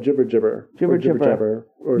to call her gibber, gibber, gibber, gibber,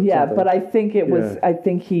 or yeah. something. But I think it was. I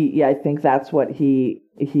think that's what he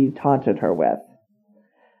taunted her with.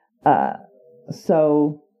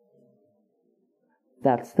 So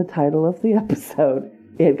that's the title of the episode.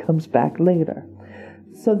 It comes back later.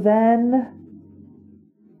 So then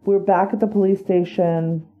we're back at the police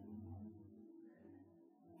station.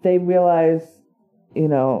 They realize,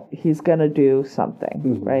 he's going to do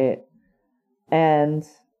something, right? And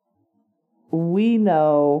we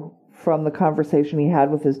know from the conversation he had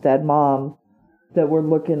with his dead mom that we're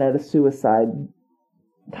looking at a suicide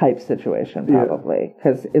type situation, probably,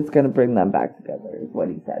 because it's going to bring them back together, is what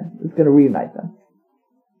he said. It's going to reunite them.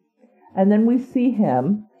 And then we see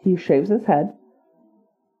him, he shaves his head,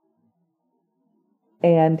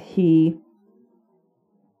 and he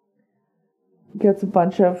gets a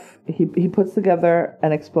bunch of, he puts together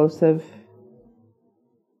an explosive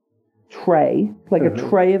tray, like a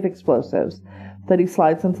tray of explosives, that he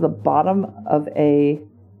slides into the bottom of a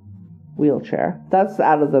wheelchair. That's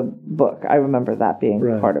out of the book. I remember that being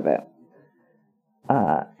part of it.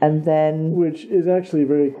 And then... Which is actually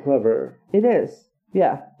very clever. It is.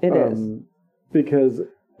 Yeah, it is. Because...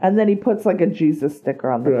 And then he puts like a Jesus sticker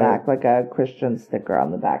on the back, like a Christian sticker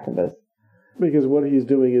on the back of his. Because what he's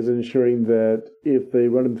doing is ensuring that if they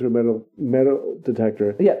run him through a metal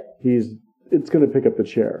detector, it's going to pick up the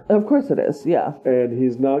chair. Of course it is, yeah. And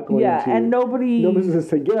he's not going to... Yeah, and nobody's going to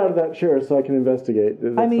say, get out of that chair so I can investigate.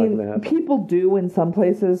 That's not going to happen. People do in some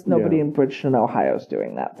places. Nobody in Bridgeton, Ohio is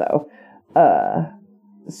doing that, though.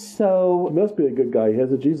 So... He must be a good guy. He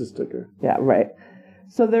has a Jesus sticker. Yeah, right.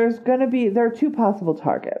 So there are two possible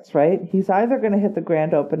targets, right? He's either going to hit the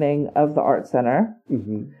grand opening of the art center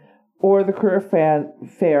or the career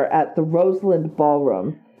fair at the Roseland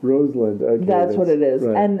Ballroom. Roseland, okay. That's what it is.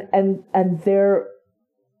 Right. And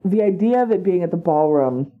the idea of it being at the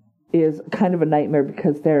ballroom is kind of a nightmare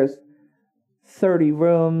because there's 30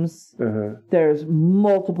 rooms, there's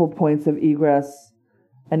multiple points of egress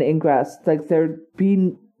and ingress. Like there'd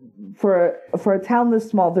be... For a town this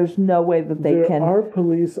small, there's no way that they can... There are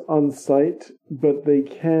police on site, but they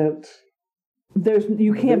can't...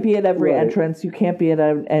 You can't be at every entrance. You can't be at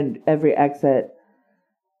every exit.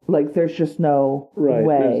 Like, there's just no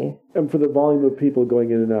way. And for the volume of people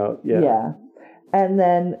going in and out, Yeah. And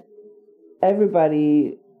then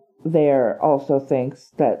everybody there also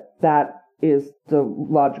thinks that is the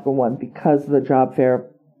logical one because of the job fair,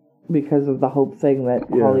 because of the hope thing that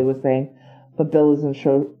Holly was saying. But Bill isn't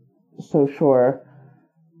so sure.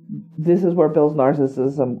 This is where Bill's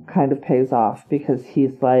narcissism kind of pays off, because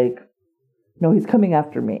he's like, no, he's coming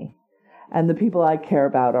after me. And the people I care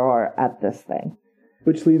about are at this thing.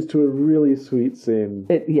 Which leads to a really sweet scene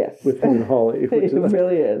with him and Holly. It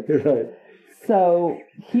really is. You're right. So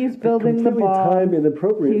he's building the bomb. Time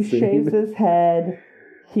inappropriate he shaves his head.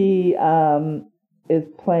 He is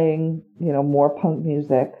playing, more punk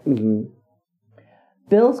music. Mm-hmm.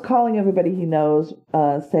 Bill's calling everybody he knows,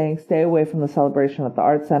 saying stay away from the celebration at the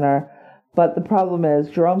art center. But the problem is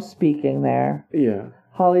Jerome's speaking there. Yeah.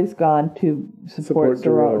 Holly's gone to support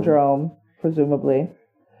Jerome, presumably.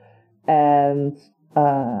 And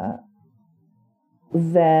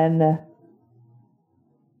then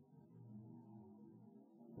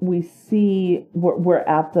we see we're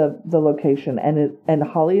at the location, and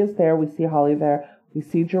Holly is there. We see Holly there. We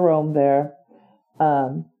see Jerome there.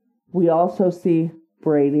 We also see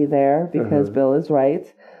Brady there because Bill is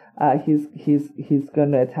right. He's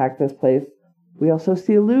going to attack this place. We also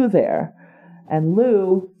see Lou there, and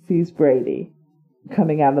Lou sees Brady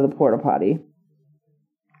coming out of the porta potty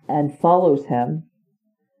and follows him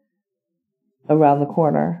around the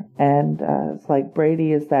corner. And it's like,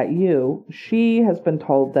 Brady, is that you? She has been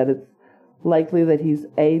told that it's likely that he's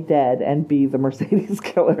A, dead, and B, the Mercedes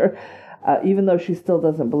killer, even though she still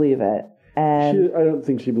doesn't believe it. And I don't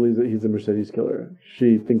think she believes that he's the Mercedes killer.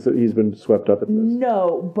 She thinks that he's been swept up in this.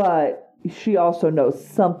 No, but she also knows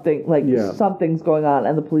something, something's going on,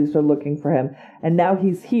 and the police are looking for him. And now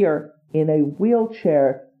he's here in a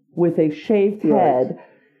wheelchair with a shaved head.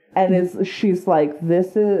 And she's like,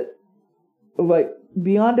 this is, like,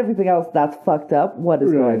 beyond everything else, that's fucked up. What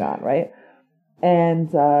is going on, right? And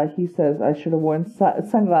he says, I should have worn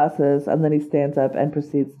sunglasses. And then he stands up and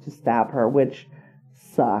proceeds to stab her, which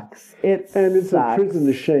sucks. It's a prison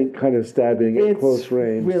to shank kind of stabbing at close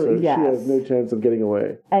range. Really, so she has no chance of getting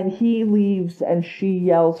away. And he leaves, and she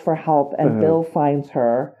yells for help, and Bill finds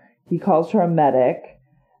her. He calls her a medic,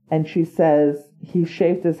 and she says he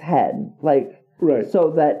shaved his head,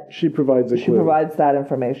 so that she provides that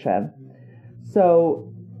information.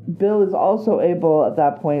 So Bill is also able at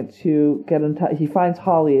that point to get in touch. He finds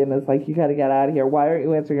Holly and is like, you got to get out of here. Why aren't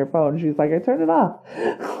you answering your phone? She's like, I turned it off.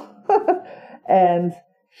 And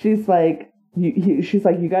she's like,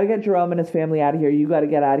 you got to get Jerome and his family out of here. You got to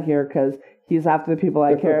get out of here because he's after the people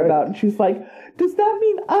I care about. And she's like, does that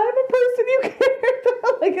mean I'm a person you care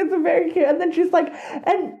about? Like, it's a very care. And then she's like,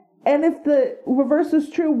 and if the reverse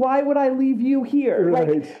is true, why would I leave you here?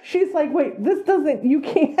 Right. Like, she's like, wait, you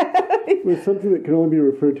can't. With something that can only be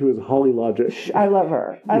referred to as Holly logic. I love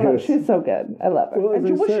her. She's so good. I love her.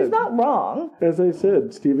 Well, she's not wrong. As I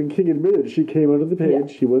said, Stephen King admitted she came onto the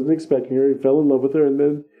page. Yeah. He wasn't expecting her. He fell in love with her, and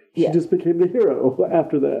then she just became the hero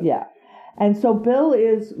after that. Yeah. And so Bill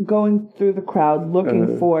is going through the crowd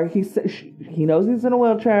looking for, he knows he's in a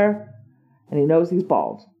wheelchair, and he knows he's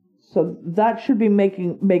bald. So that should be make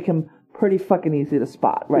him pretty fucking easy to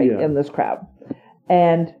spot, right, in this crowd.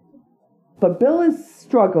 But Bill is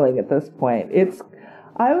struggling at this point.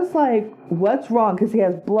 I was like, what's wrong? Because he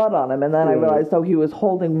has blood on him. And then I realized, he was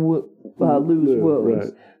holding Lou's wounds.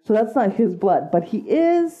 Right. So that's not his blood. But he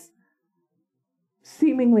is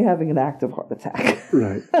seemingly having an active heart attack.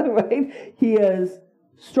 Right. Right? He is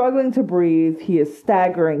struggling to breathe. He is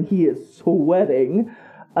staggering. He is sweating.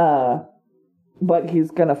 But he's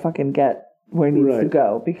going to fucking get where he needs to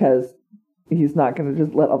go because he's not going to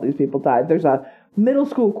just let all these people die. There's a middle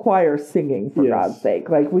school choir singing, for God's sake.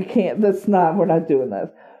 Like, we're not doing this.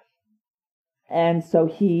 And so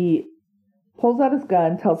he pulls out his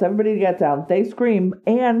gun, tells everybody to get down. They scream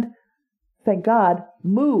and, thank God,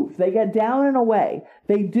 move. They get down and away.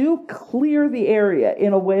 They do clear the area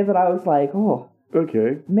in a way that I was like, oh.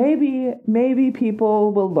 Okay. Maybe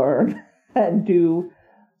people will learn and do.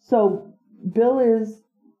 So Bill is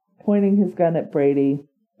pointing his gun at Brady,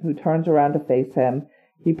 who turns around to face him.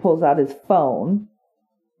 He pulls out his phone.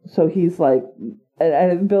 So he's like,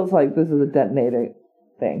 and Bill's like, this is a detonator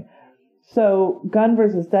thing. So gun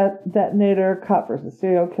versus detonator, cop versus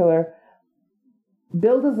serial killer.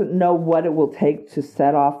 Bill doesn't know what it will take to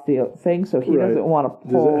set off the thing, so he doesn't want to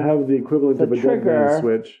pull. Does it have the equivalent of a trigger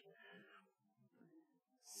switch?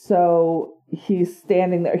 So he's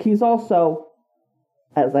standing there. He's also,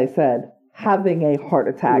 as I said, having a heart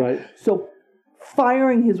attack. Right. So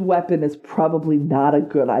firing his weapon is probably not a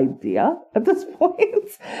good idea at this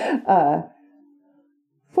point.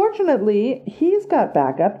 Fortunately, he's got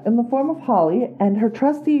backup in the form of Holly and her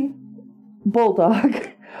trusty bulldog,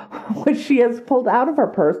 which she has pulled out of her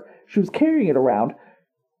purse. She was carrying it around.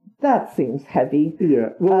 That seems heavy. Yeah.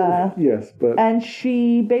 Well, yes, but... And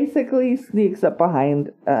she basically sneaks up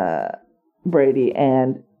behind Brady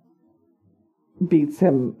and beats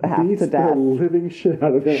him half to death. The living shit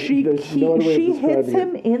out of him. She hits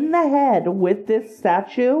him in the head with this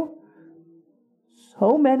statue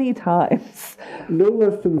so many times. No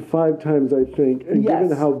less than 5 times, I think. And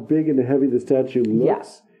given how big and heavy the statue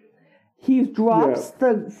looks... He drops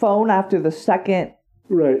the phone after the second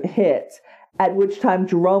hit, at which time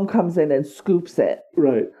Jerome comes in and scoops it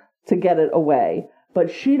to get it away.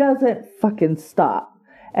 But she doesn't fucking stop.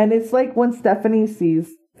 And it's like when Stephanie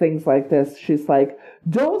sees things like this, she's like,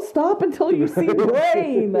 don't stop until you see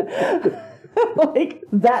brain. Like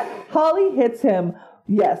that. Holly hits him,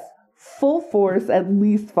 full force at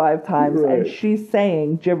least 5 times, and she's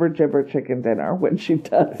saying "jibber jibber chicken dinner" when she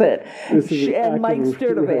does it. And Mike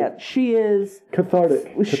Sturtevant, she is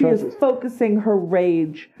cathartic. She is focusing her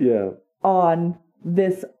rage on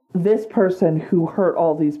this person who hurt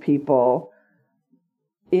all these people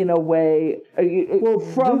in a way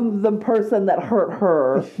from the person that hurt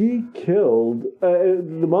her. He killed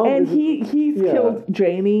the mom, and he's killed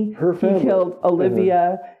Janie. Her family. He killed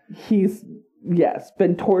Olivia. He's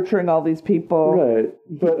been torturing all these people. Right.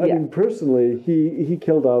 But, I mean, personally, he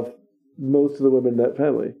killed off most of the women in that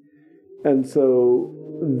family. And so,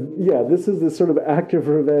 this is this sort of act of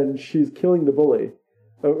revenge. She's killing the bully.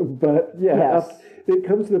 But, it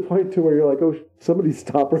comes to the point to where you're like, oh, somebody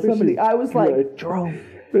stop her. I was like, Jerome,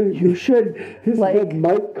 you should... His head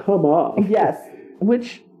might come off. Yes.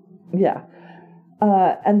 Which,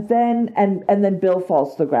 and then Bill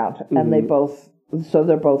falls to the ground. And they both... So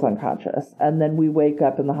they're both unconscious. And then we wake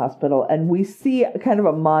up in the hospital and we see kind of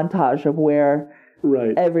a montage of where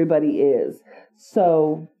everybody is.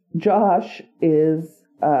 So Josh is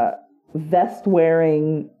a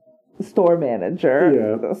vest-wearing store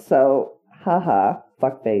manager. Yeah. So,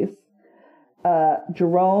 fuckface.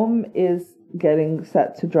 Jerome is getting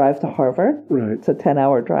set to drive to Harvard. Right. It's a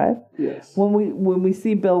 10-hour drive. Yes. When we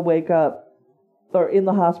see Bill wake up, or in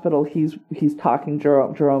the hospital, he's talking.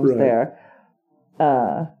 Jerome's there.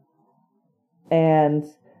 And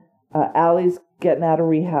Allie's getting out of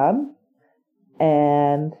rehab,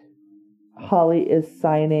 and Holly is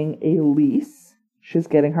signing a lease. She's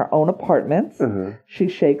getting her own apartment. She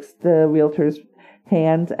shakes the realtor's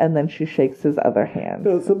hand, and then she shakes his other hand.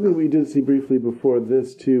 Now, something we did see briefly before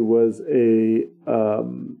this, too, was a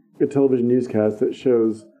television newscast that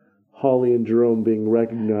shows Holly and Jerome being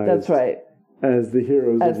recognized. That's right. As the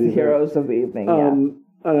heroes of the evening. Heroes of the evening, And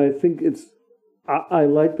I think it's... I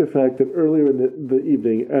like the fact that earlier in the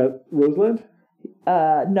evening at Roseland?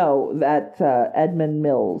 No, at Edmund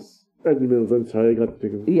Mills. Edmund Mills, I'm sorry, I got to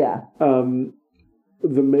pick him. Yeah.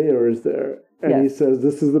 The mayor is there, and he says,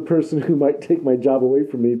 this is the person who might take my job away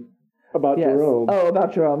from me about Jerome. Oh,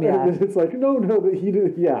 about Jerome, yeah. And it's like, no, but he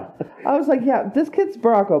did, I was like, this kid's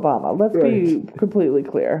Barack Obama. Let's be completely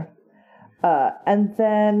clear. And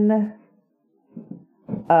then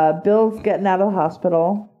Bill's getting out of the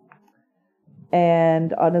hospital.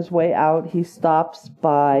 And on his way out, he stops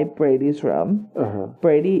by Brady's room.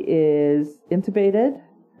 Brady is intubated.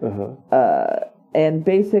 And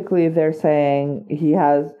basically they're saying he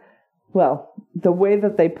has, the way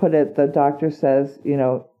that they put it, the doctor says,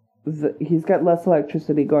 he's got less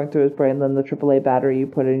electricity going through his brain than the AAA battery you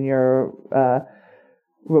put in your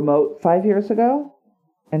remote 5 years ago.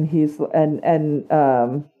 And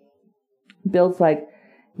Bill's like,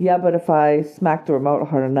 yeah, but if I smack the remote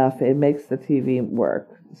hard enough, it makes the TV work.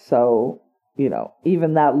 So,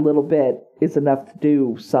 even that little bit is enough to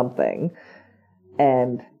do something.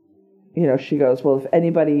 And, she goes, well, if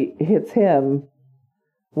anybody hits him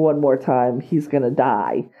one more time, he's going to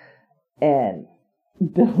die. And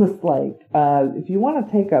Bill is like, if you want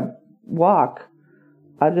to take a walk,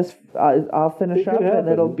 I'll finish up and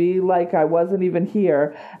it'll be like I wasn't even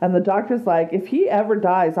here. And the doctor's like, if he ever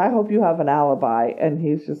dies, I hope you have an alibi. And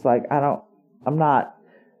he's just like, I'm not.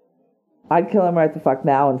 I'd kill him right the fuck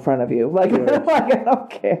now in front of you. Like, I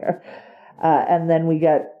don't care. And then we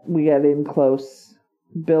get in close.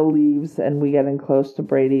 Bill leaves and we get in close to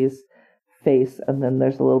Brady's face. And then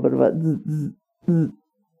there's a little bit of a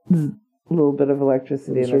little bit of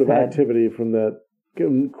electricity in his head. Sort of activity from that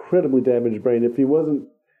incredibly damaged brain. If he wasn't,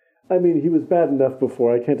 he was bad enough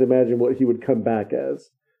before. I can't imagine what he would come back as.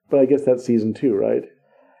 But I guess that's season 2, right?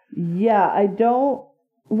 Yeah, I don't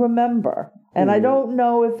remember. And I don't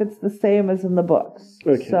know if it's the same as in the books.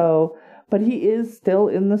 Okay. So, but he is still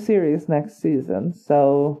in the series next season.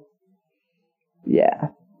 So, yeah.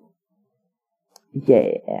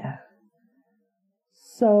 Yeah.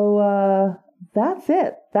 So that's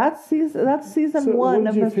it. That's season one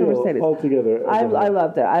of Mr. Mercedes. Altogether, I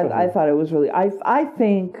loved it. I thought it was really. I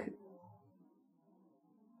think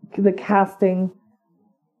the casting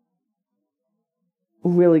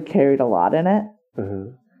really carried a lot in it.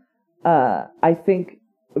 I think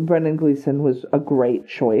Brendan Gleeson was a great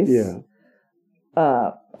choice. Yeah.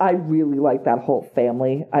 I really like that whole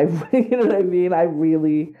family. You know what I mean? I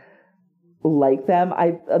really like them.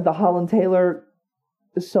 The Holland Taylor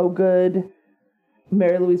is so good.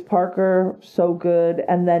 Mary Louise Parker, so good.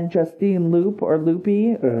 And then Justine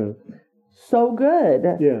Loopy, so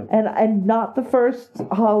good. Yeah. And not the first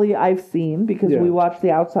Holly I've seen, because we watched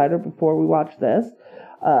The Outsider before we watched this.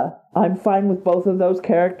 I'm fine with both of those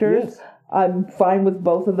characters. Yes. I'm fine with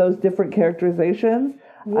both of those different characterizations.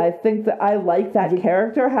 I think that I like that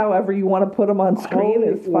character. However you want to put him on screen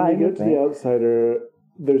is fine. When you get to The Outsider,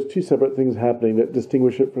 there's two separate things happening that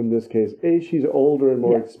distinguish it from this case. A, she's older and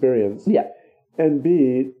more experienced. Yeah. And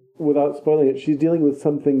B, without spoiling it, she's dealing with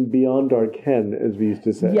something beyond our ken, as we used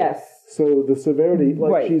to say. Yes. So the severity,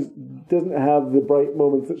 she doesn't have the bright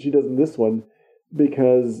moments that she does in this one,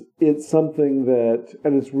 because it's something that,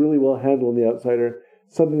 and it's really well handled in The Outsider,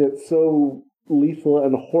 something that's so lethal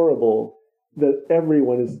and horrible that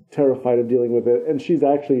everyone is terrified of dealing with it. And she's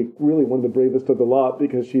actually really one of the bravest of the lot,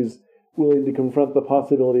 because she's willing to confront the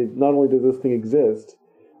possibility, not only does this thing exist,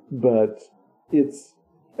 but it's,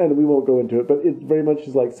 and we won't go into it, but it very much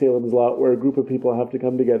is like Salem's Lot, where a group of people have to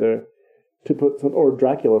come together to put some, or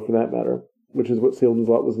Dracula for that matter, which is what Salem's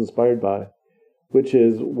Lot was inspired by, which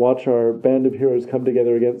is watch our band of heroes come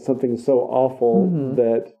together against something so awful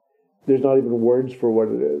that there's not even words for what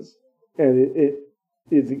it is. And it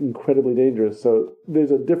is incredibly dangerous. So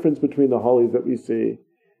there's a difference between the Hollies that we see,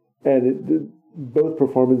 and both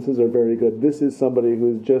performances are very good. This is somebody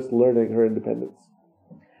who is just learning her independence.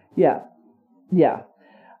 Yeah. Yeah.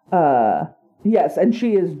 Yes, and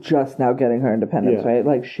she is just now getting her independence, right?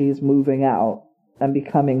 Like, she's moving out and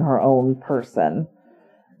becoming her own person.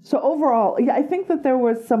 So overall, I think that there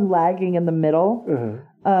was some lagging in the middle.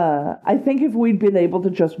 I think if we'd been able to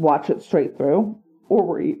just watch it straight through,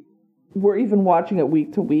 or we're even watching it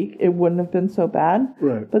week to week, it wouldn't have been so bad.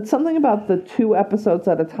 Right. But something about the 2 episodes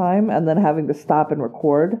at a time and then having to stop and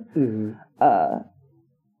record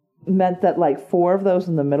meant that like 4 of those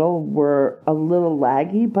in the middle were a little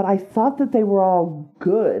laggy, but I thought that they were all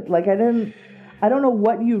good. Like, I don't know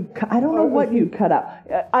what you'd cut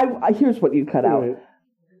out. Here's what you cut out.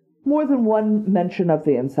 More than one mention of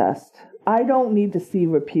the incest. I don't need to see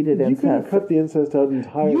repeated incest. You could have cut the incest out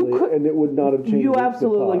entirely, and it would not have changed. You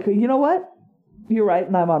absolutely could. You know what? You're right,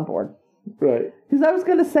 and I'm on board. Right. Because I was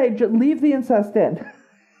going to say, leave the incest in,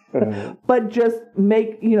 but just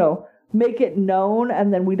make it known,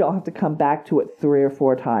 and then we don't have to come back to it 3 or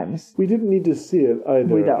 4 times. We didn't need to see it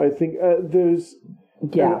either. We don't. I think there's...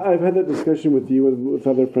 Yeah. I've had that discussion with you and with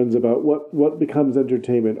other friends about what becomes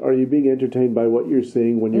entertainment. Are you being entertained by what you're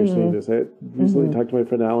seeing when you're seeing this? I recently talked to my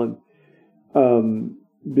friend Alan,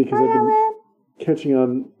 because I've been catching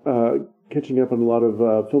up on a lot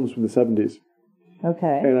of films from the 70s.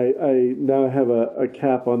 Okay. And I now have a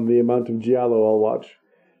cap on the amount of giallo I'll watch,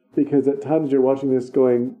 because at times you're watching this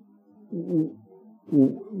going,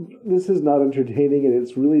 this is not entertaining and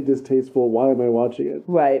it's really distasteful. Why am I watching it?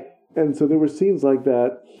 Right. And so there were scenes like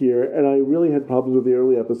that here, and I really had problems with the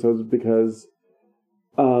early episodes because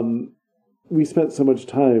we spent so much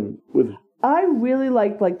time with. I really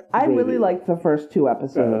liked the first 2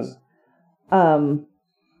 episodes. I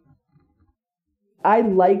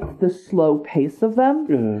liked the slow pace of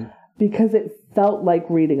them because it felt like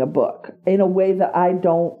reading a book in a way that I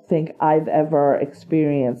don't think I've ever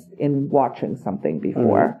experienced in watching something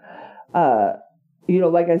before.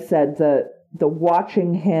 Like I said, the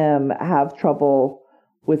watching him have trouble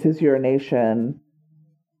with his urination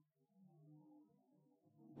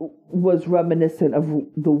was reminiscent of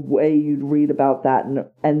the way you'd read about that,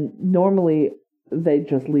 and normally they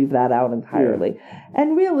just leave that out entirely.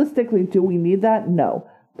 And realistically, do we need that? No.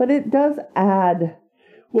 But it does add...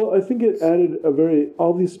 Well, I think it added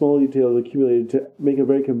all these small details accumulated to make a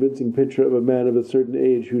very convincing picture of a man of a certain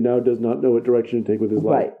age who now does not know what direction to take with his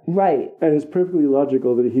life. Right. And it's perfectly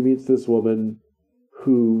logical that he meets this woman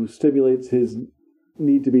who stimulates his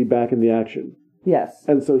need to be back in the action. Yes.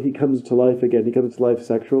 And so he comes to life again. He comes to life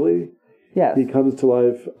sexually. Yes. He comes to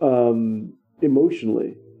life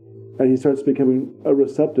emotionally. And he starts becoming a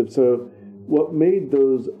receptive. So what made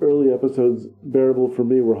those early episodes bearable for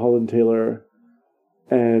me were Holland Taylor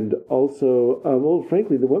and also,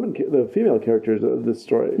 frankly, the female characters of this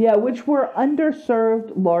story. Yeah, which were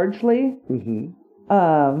underserved largely.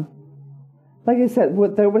 like I said,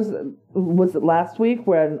 there was it last week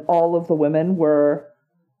when all of the women were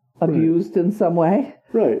abused in some way?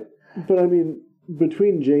 Right. But I mean,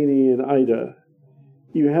 between Janie and Ida,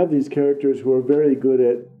 you have these characters who are very good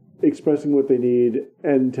at expressing what they need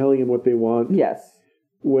and telling them what they want. Yes.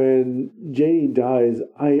 When Janie dies,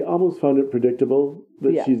 I almost found it predictable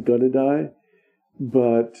that she's going to die,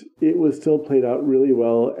 but it was still played out really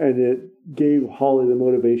well, and it gave Holly the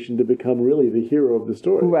motivation to become really the hero of the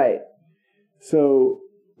story. Right. So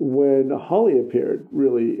when Holly appeared,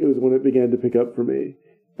 really, it was when it began to pick up for me.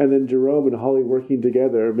 And then Jerome and Holly working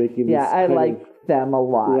together, making this I like them a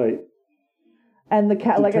lot. Right. And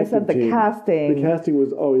like I said, the casting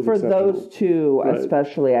was always for exceptional. those two,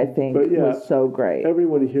 especially, I think, was so great.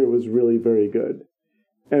 Everyone here was really very good.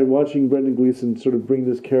 And watching Brendan Gleeson sort of bring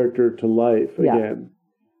this character to life again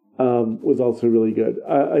was also really good.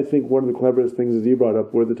 I think one of the cleverest things, as you brought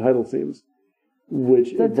up, were the title scenes,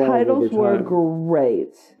 which the titles were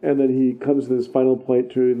great. And then he comes to this final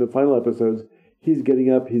point in the final episodes. He's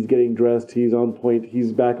getting up, he's getting dressed, he's on point,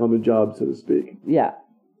 he's back on the job, so to speak. Yeah.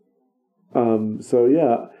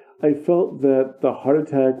 I felt that the heart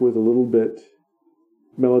attack was a little bit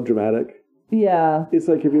melodramatic. Yeah. It's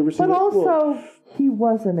like, have you ever seen But also, he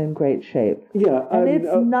wasn't in great shape. Yeah.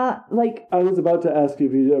 And not like... I was about to ask you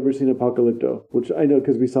if you'd ever seen Apocalypto, which I know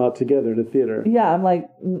because we saw it together in a theater. Yeah, I'm like,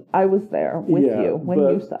 I was there with you when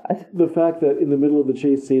you saw it. The fact that in the middle of the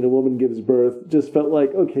chase scene, a woman gives birth just felt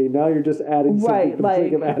like, okay, now you're just adding something for the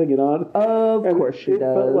sake of adding it on. Of course she does.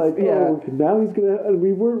 It felt like, now he's going to... And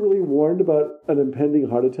we weren't really warned about an impending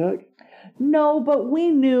heart attack. No, but we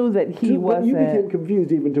knew that he wasn't... You became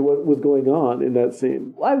confused even to what was going on in that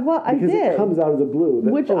scene. I did. Because it comes out of the blue.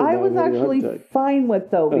 Which I was actually fine with,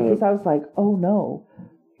 though, because I was like, oh, no.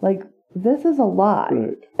 Like, this is a lot.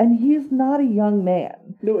 Right. And he's not a young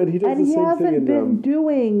man. No, and he does the same thing. And he hasn't been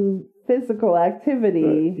doing physical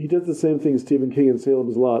activity. He does the same thing Stephen King in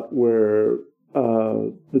Salem's Lot, where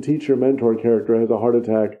the teacher-mentor character has a heart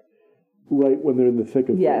attack right when they're in the thick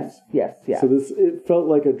of things. Yes. So it felt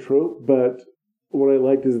like a trope, but what I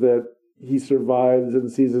liked is that he survives and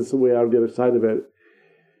sees his way out of the other side of it.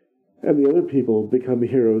 And the other people become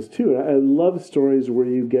heroes too. I love stories where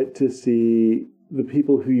you get to see the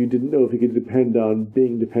people who you didn't know if you could depend on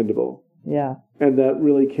being dependable. Yeah. And that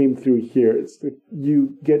really came through here.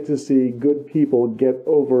 You get to see good people get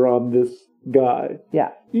over on this guy.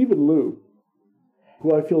 Yeah. Even Lou,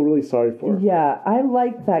 who I feel really sorry for. Yeah, I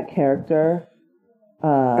like that character.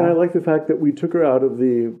 And I like the fact that we took her out of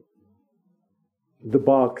the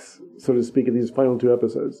box, so to speak, in these final two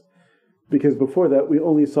episodes. Because before that, we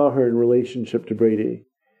only saw her in relationship to Brady.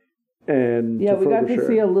 And we got to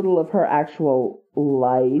see a little of her actual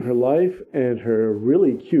life. Her life and her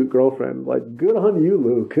really cute girlfriend. Like, good on you,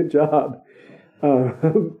 Lou. Good job.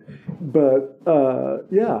 And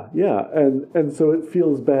so it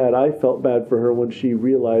feels bad. I felt bad for her when she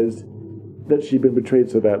realized that she'd been betrayed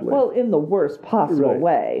so badly. Well, in the worst possible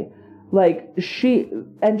way. Like, she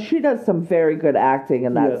does some very good acting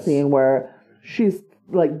in that scene where she's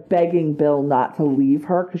like begging Bill not to leave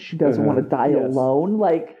her because she doesn't want to die alone.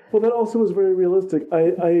 Like, well, that also was very realistic.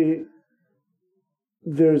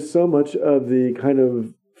 There's so much of the kind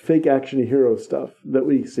of fake action hero stuff that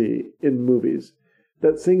we see in movies,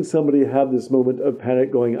 that seeing somebody have this moment of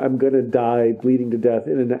panic going, I'm going to die bleeding to death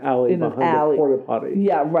in an alley behind a porta potty.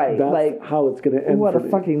 Yeah, right. That's like, how it's going to end. What a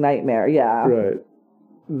fucking nightmare, yeah. Right.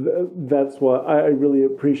 That's why I really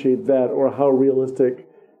appreciate that, or how realistic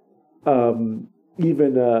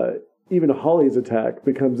even Holly's attack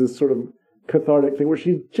becomes this sort of cathartic thing where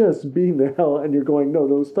she's just beating the hell and you're going,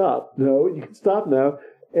 no, stop. No, you can stop now,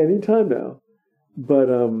 anytime now. But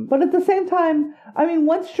at the same time, I mean,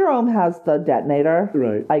 once Jerome has the detonator,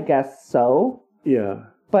 right? I guess so. Yeah.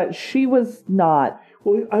 But she was not.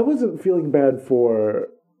 Well, I wasn't feeling bad for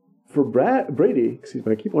Brady. Excuse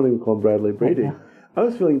me, I keep wanting to call him Bradley. Brady. I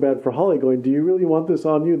was feeling bad for Holly, going, do you really want this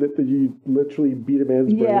on you, that you literally beat a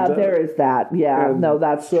man's brains out? Yeah, there is that. Yeah, and no,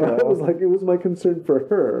 that's so true. It was my concern for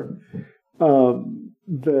her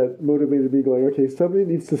that motivated me, going, okay, somebody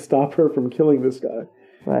needs to stop her from killing this guy.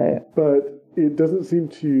 Right. But it doesn't seem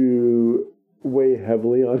to weigh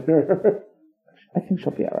heavily on her. I think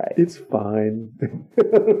she'll be all right. It's fine.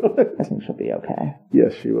 I think she'll be okay.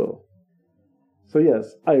 Yes, she will. So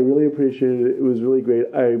yes, I really appreciated it. It was really great.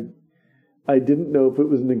 I didn't know if it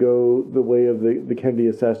was going to go the way of the Kennedy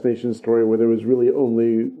assassination story, where there was really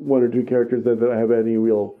only one or two characters that I have any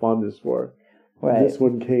real fondness for. Right. This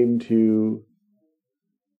one came to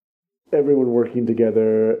everyone working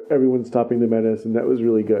together, everyone stopping the menace, and that was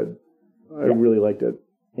really good. I really liked it.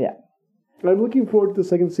 Yeah. I'm looking forward to the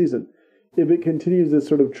second season. if it continues this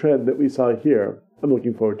sort of trend that we saw here, I'm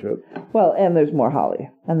looking forward to it. Well, and there's more Holly,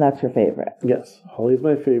 and that's your favorite. Yes, Holly's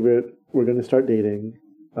my favorite. We're going to start dating.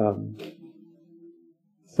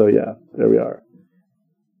 So yeah, there we are.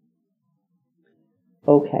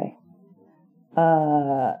 Okay.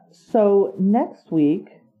 So next week,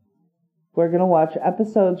 we're going to watch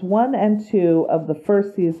episodes 1 and 2 of the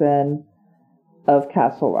first season of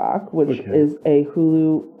Castle Rock, which is a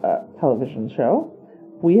Hulu television show.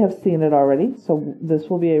 We have seen it already, so this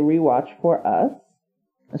will be a rewatch for us.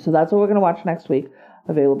 So that's what we're going to watch next week.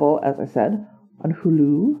 Available, as I said, on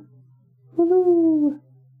Hulu. Hulu.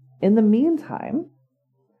 In the meantime,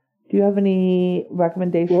 do you have any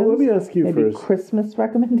recommendations? Well, let me ask you Maybe first. Christmas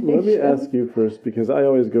recommendations? Let me ask you first, because I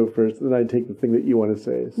always go first, and then I take the thing that you want to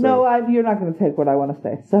say. So. No, you're not going to take what I want to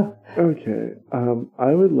say. So Okay.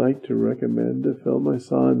 I would like to recommend a film I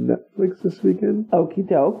saw on Netflix this weekend. Okie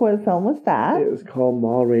doke. What film was that? It was called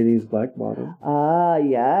Ma Rainey's Black Bottom. Ah,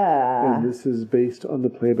 yeah. And this is based on the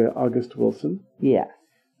play by August Wilson. Yes.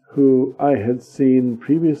 Who I had seen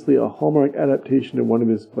previously a Hallmark adaptation of one of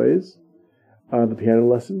his plays. The Piano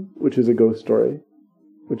Lesson, which is a ghost story,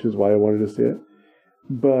 which is why I wanted to see it.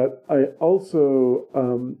 But I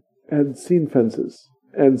also had seen Fences,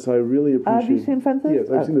 and so I really appreciate... Have you seen Fences? Yes,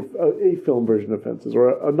 I've seen a film version of Fences,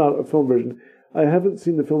 or not a film version. I haven't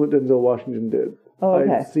seen the film that Denzel Washington did. Oh,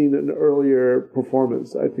 okay. I've seen an earlier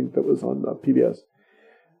performance, I think that was on PBS.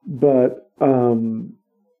 But,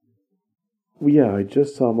 yeah, I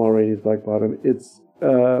just saw Ma Rainey's Black Bottom. It's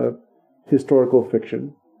historical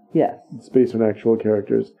fiction. Yes. It's based on actual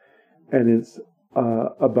characters. And it's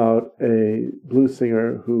about a blues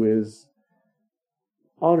singer who is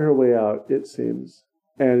on her way out, it seems,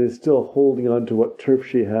 and is still holding on to what turf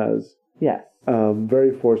she has. Yes.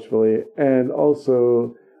 Very forcefully. And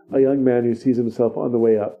also a young man who sees himself on the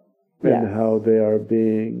way up. And how they are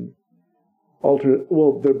being altered.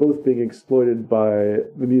 Well, they're both being exploited by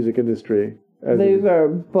the music industry. These are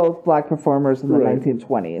both black performers in the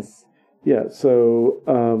 1920s. Yeah, so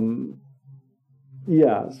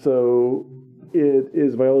it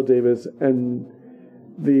is Viola Davis and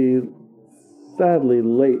the sadly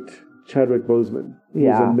late Chadwick Boseman. He's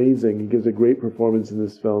amazing. He gives a great performance in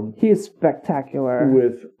this film. He is spectacular.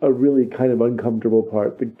 With a really kind of uncomfortable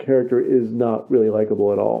part. The character is not really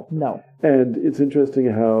likable at all. No. And it's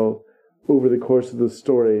interesting how over the course of the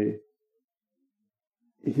story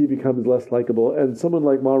he becomes less likable. And someone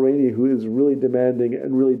like Ma Rainey, who is really demanding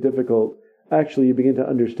and really difficult, actually you begin to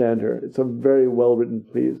understand her. It's a very well-written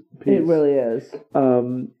piece. It really is.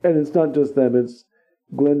 And it's not just them. It's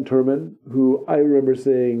Glenn Turman, who I remember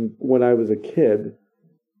seeing when I was a kid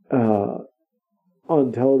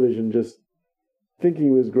on television, just thinking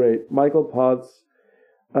he was great. Michael Potts,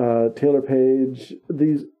 Taylor Page,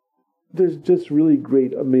 there's just really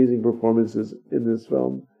great, amazing performances in this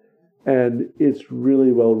film. And it's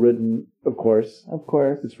really well written, of course. Of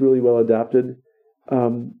course. It's really well adapted.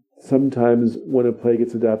 Sometimes when a play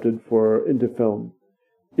gets adapted into film,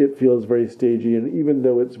 it feels very stagey. And even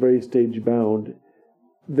though it's very stage-bound,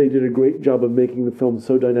 they did a great job of making the film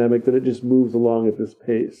so dynamic that it just moves along at this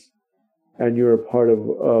pace. And you're a part of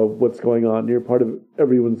what's going on. You're part of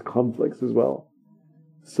everyone's conflicts as well.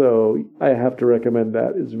 So I have to recommend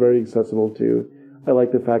that. It's very accessible too. I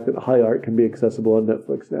like the fact that high art can be accessible on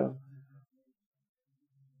Netflix now.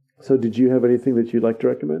 So did you have anything that you'd like to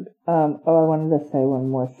recommend? I wanted to say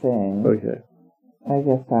one more thing. Okay. I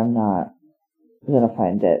guess I'm not going to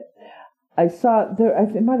find it. I saw,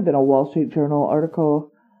 it might have been a Wall Street Journal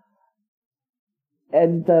article,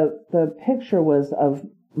 and the picture was of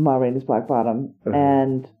Ma Rainey's Black Bottom,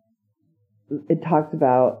 and it talked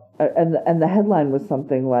about, and the headline was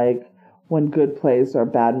something like, when good plays are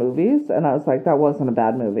bad movies, and I was like, that wasn't a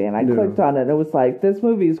bad movie, and I clicked on it, and it was like, this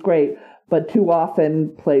movie is great, but too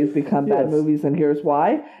often plays become bad movies, and here's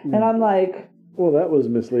why. And I'm like... Well, that was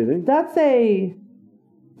misleading. That's a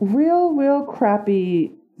real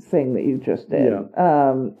crappy thing that you just did. Yeah.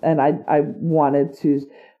 And I wanted to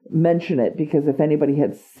mention it, because if anybody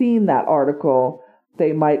had seen that article,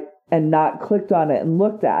 they might, and not clicked on it and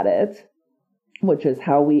looked at it, which is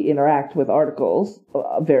how we interact with articles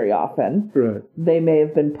very often. Right. They may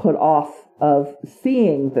have been put off of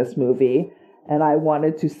seeing this movie, and I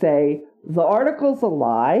wanted to say... The article's a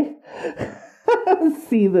lie.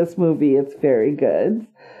 See this movie. It's very good.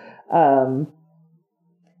 And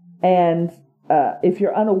if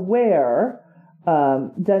you're unaware,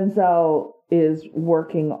 Denzel is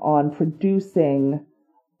working on producing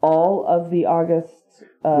all of the August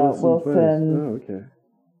Wilson. Oh, okay.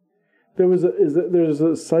 There's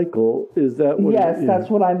a cycle. Is that what? Yes,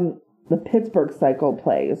 that's what the Pittsburgh cycle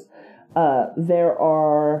plays. There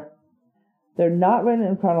are They're not written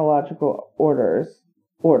in chronological order.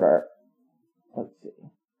 Let's see.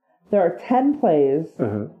 There are 10 plays.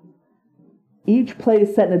 Uh-huh. Each play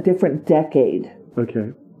is set in a different decade.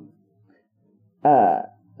 Okay.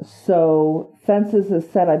 So Fences is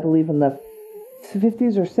set, I believe, in the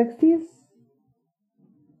 50s or 60s.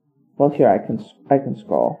 Well, here I can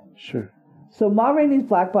scroll. Sure. So Ma Rainey's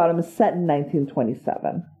Black Bottom is set in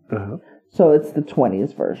 1927. Uh-huh. So it's the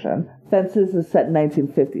 20s version. Fences is set in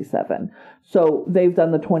 1957. So they've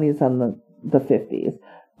done the 20s and the 50s.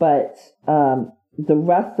 But the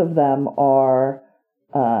rest of them are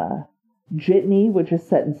Jitney, which is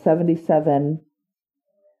set in 77.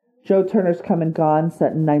 Joe Turner's Come and Gone,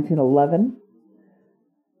 set in 1911.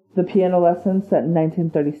 The Piano Lesson, set in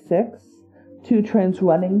 1936. Two Trains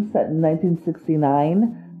Running, set in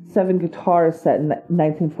 1969. Seven Guitars, set in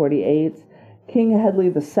 1948. King Hedley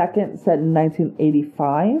II, set in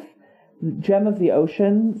 1985. Gem of the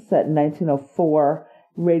Ocean, set in 1904.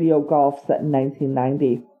 Radio Golf, set in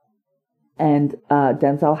 1990. And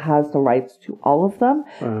Denzel has the rights to all of them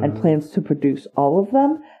and plans to produce all of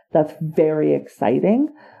them. That's very exciting,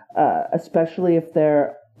 especially if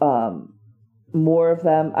there are more of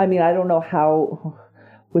them. I mean, I don't know how,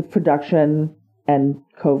 with production and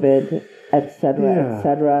COVID, et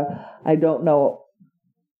cetera, I don't know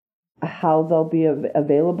how they'll be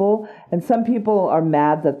available. And some people are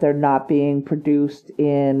mad that they're not being produced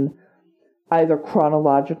in either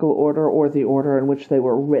chronological order or the order in which they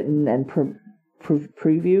were written and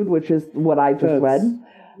previewed, which is what I just read.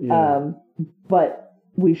 Yeah. But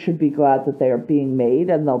we should be glad that they are being made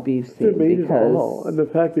and they'll be seen. They're made at all. And the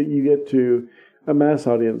fact that you get to a mass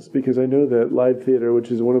audience, because I know that live theater,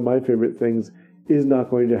 which is one of my favorite things, is not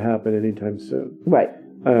going to happen anytime soon. Right.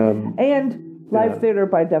 And live theater,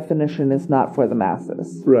 by definition, is not for the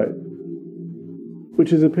masses. Right.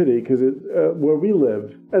 Which is a pity, because where we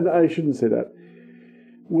live, and I shouldn't say that,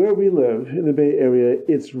 where we live in the Bay Area,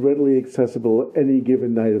 it's readily accessible any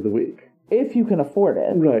given night of the week. If you can afford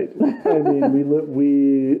it. Right. I mean,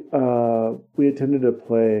 we attended a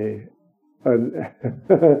play, a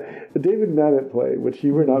David Mamet play, which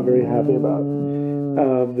you were not very happy about.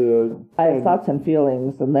 I have thoughts and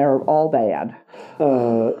feelings, and they're all bad.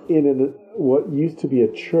 In what used to be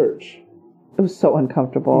a church. It was so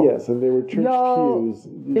uncomfortable. Yes, and there were church pews.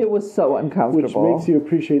 It was so uncomfortable. Which makes you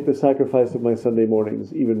appreciate the sacrifice of my Sunday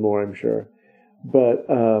mornings even more, I'm sure. But,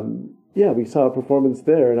 we saw a performance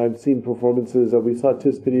there, and I've seen performances of, we saw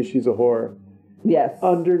Tis Pity, She's a Whore. Yes.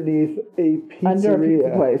 Underneath a pizzeria. Under a pizza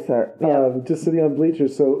place, sir. Yep. Just sitting on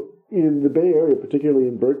bleachers. So in the Bay Area, particularly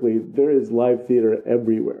in Berkeley, there is live theater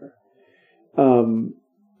everywhere. And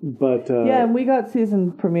we got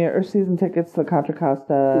season tickets to the Contra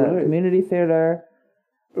Costa Community Theater.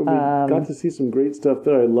 We got to see some great stuff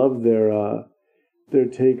there. I loved their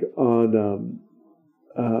take on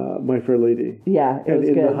My Fair Lady. Yeah, it was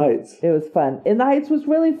good. In the Heights. It was fun. In the Heights was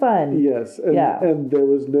really fun. Yes, and there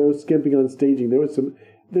was no skimping on staging.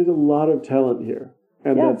 There's a lot of talent here,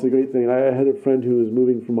 and that's a great thing. I had a friend who was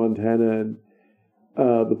moving from Montana, and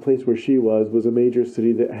the place where she was a major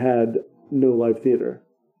city that had no live theater.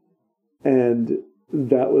 And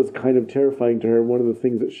that was kind of terrifying to her. One of the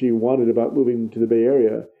things that she wanted about moving to the Bay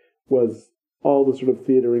Area was all the sort of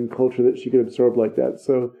theater and culture that she could absorb like that.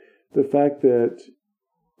 So the fact that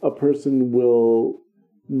a person will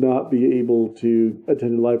not be able to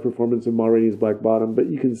attend a live performance of Ma Rainey's Black Bottom,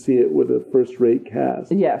 but you can see it with a first-rate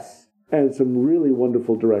cast. Yes. And some really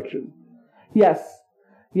wonderful direction. Yes.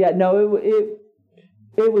 Yeah, no,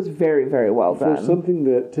 it was very, very well done. For something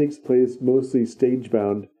that takes place mostly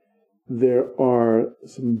stage-bound, there's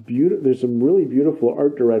some really beautiful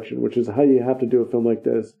art direction, which is how you have to do a film like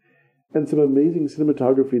this, and some amazing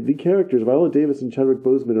cinematography. The characters, Viola Davis and Chadwick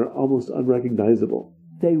Boseman, are almost unrecognizable.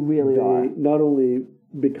 They really are. They not only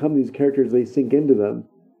become these characters, they sink into them,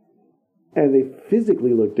 and they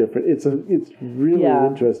physically look different. It's really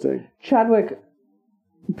interesting. Chadwick,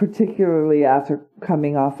 particularly after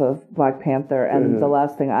coming off of Black Panther, and the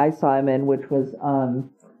last thing I saw him in, which was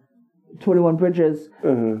 21 Bridges.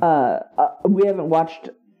 We haven't watched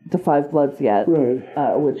The Five Bloods yet,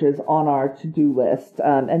 right? Which is on our to-do list,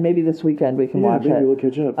 and maybe this weekend we can watch it. Maybe we'll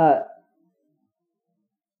catch up.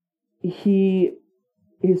 He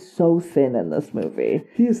is so thin in this movie.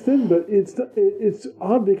 He is thin, but it's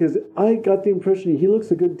odd because I got the impression he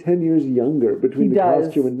looks a good 10 years younger between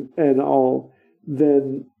costume and all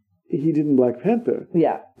than he did in Black Panther.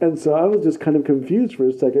 Yeah. And so I was just kind of confused for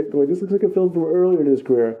a second, going, this looks like a film from earlier in his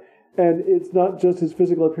career. And it's not just his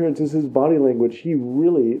physical appearance, it's his body language. He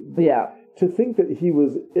really... Yeah. To think that he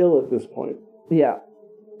was ill at this point. Yeah.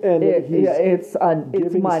 And it's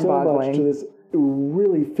mind-boggling. So much to this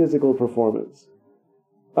really physical performance.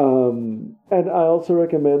 And I also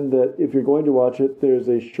recommend that if you're going to watch it, there's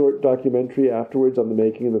a short documentary afterwards on the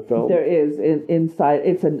making of the film. There is inside.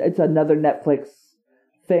 It's another Netflix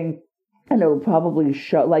thing, and it'll probably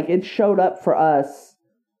show. Like, it showed up for us.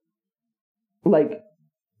 Like,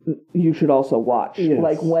 you should also watch. Yes.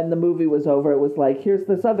 Like, when the movie was over, it was like, here's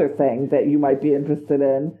this other thing that you might be interested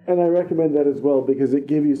in. And I recommend that as well because it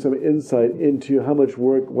gives you some insight into how much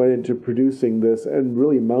work went into producing this and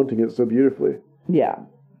really mounting it so beautifully. Yeah.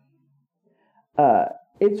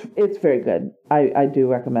 It's very good. I do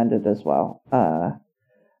recommend it as well.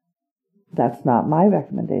 That's not my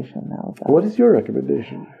recommendation, though. What is your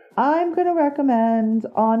recommendation? I'm going to recommend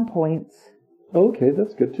On Point. Okay,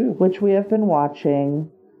 that's good too. Which we have been watching.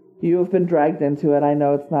 You have been dragged into it. I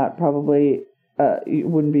know it's not probably, it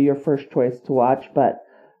wouldn't be your first choice to watch, but...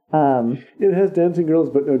 it has dancing girls,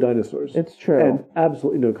 but no dinosaurs. It's true. And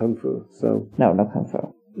absolutely no kung fu, so... No kung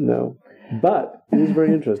fu. No. But it is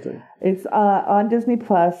very interesting. It's on Disney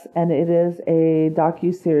Plus, and it is a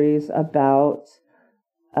docuseries about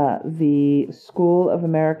the School of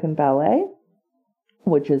American Ballet,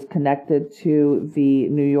 which is connected to the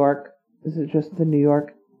New York... Is it just the New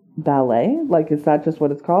York Ballet? Like, is that just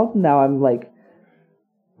what it's called? Now I'm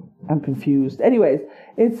confused. Anyways,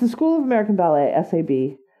 it's the School of American Ballet,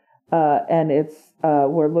 SAB, and it's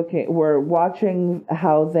we're watching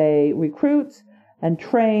how they recruit and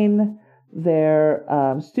train their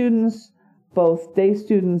students, both day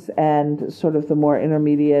students and sort of the more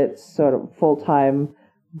intermediate, sort of full-time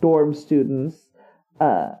dorm students,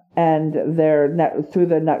 and through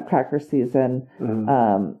the Nutcracker season,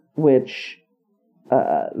 which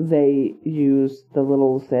they use the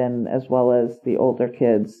littles in as well as the older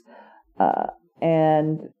kids,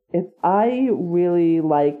 and I really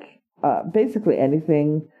like basically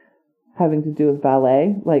anything having to do with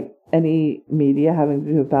ballet, like any media having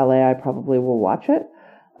to do with ballet, I probably will watch it.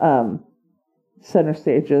 Center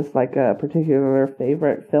Stage is like a particular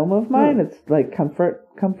favorite film of mine. It's like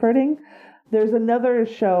comforting. There's another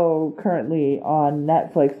show currently on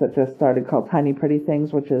Netflix that just started called Tiny Pretty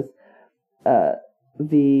Things, which is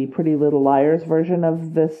the Pretty Little Liars version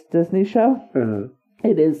of this Disney show.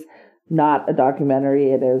 It is not a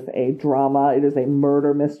documentary. It is a drama. It is a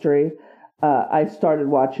murder mystery. I started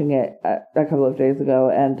watching it a couple of days ago,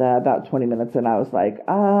 and about 20 minutes in, I was like,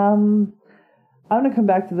 I'm going to come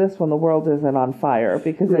back to this when the world isn't on fire,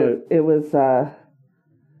 because it was a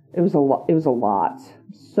lot.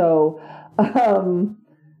 So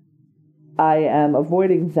I am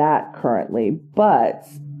avoiding that currently, but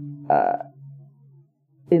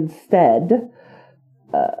instead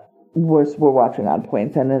we're watching On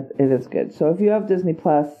Point, and it is good. So if you have Disney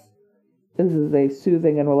Plus, this is a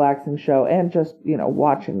soothing and relaxing show, and just,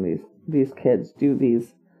 watching these kids do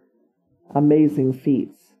these amazing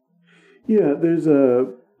feats. Yeah,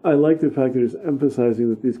 I like the fact that it's emphasizing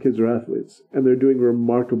that these kids are athletes, and they're doing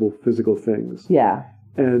remarkable physical things. Yeah.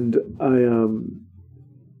 And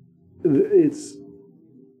it's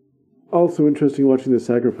also interesting watching the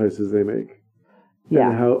sacrifices they make. Yeah.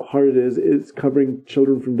 And how hard it is. It's covering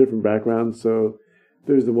children from different backgrounds, so...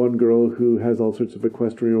 There's the one girl who has all sorts of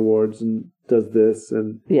equestrian awards and does this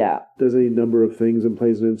and does any number of things and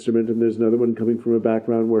plays an instrument. And there's another one coming from a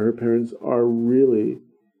background where her parents are really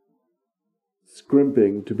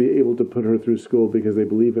scrimping to be able to put her through school because they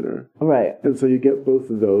believe in her. Right. And so you get both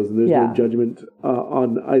of those, and there's no judgment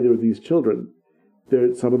on either of these children.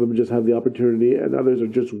 Some of them just have the opportunity, and others are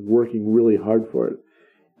just working really hard for it.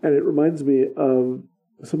 And it reminds me of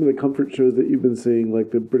some of the comfort shows that you've been seeing,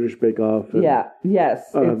 like the British Bake Off and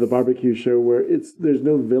the barbecue show, where there's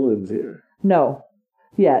no villains here. No,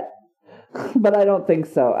 yet, but I don't think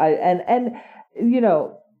so. And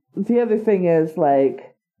the other thing is,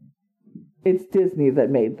 like, it's Disney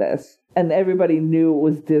that made this, and everybody knew it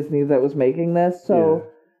was Disney that was making this, so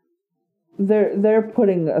they're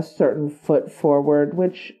putting a certain foot forward,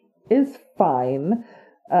 which is fine.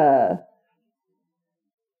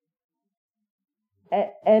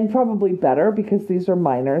 And probably better, because these are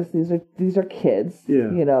minors. These are kids.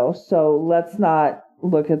 Yeah. So let's not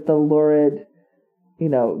look at the lurid,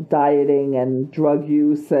 dieting and drug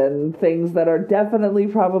use and things that are definitely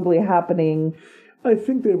probably happening. I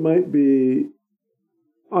think there might be,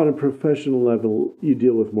 on a professional level, you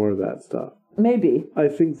deal with more of that stuff. Maybe. I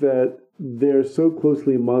think that they're so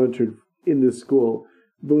closely monitored in this school,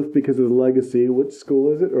 both because of the legacy. Which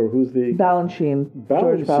school is it, or who's the... Balanchine.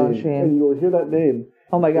 George Balanchine. And you'll hear that name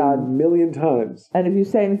Oh my God. a million times. And if you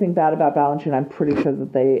say anything bad about Balanchine, I'm pretty sure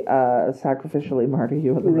that they sacrificially murder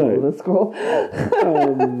you in the middle of the school.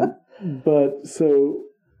 But so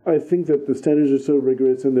I think that the standards are so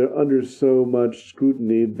rigorous and they're under so much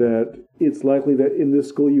scrutiny that it's likely that in this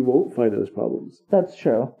school you won't find those problems. That's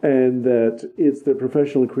true. And that it's their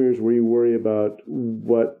professional careers where you worry about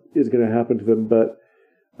what is going to happen to them. But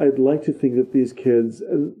I'd like to think that these kids,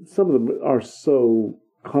 and some of them are so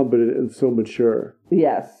competent and so mature.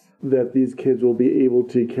 Yes. That these kids will be able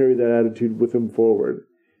to carry that attitude with them forward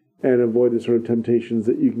and avoid the sort of temptations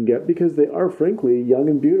that you can get because they are, frankly, young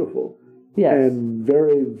and beautiful. Yes. And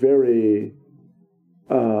very, very,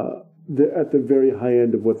 they're at the very high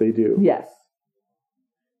end of what they do. Yes.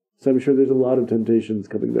 So I'm sure there's a lot of temptations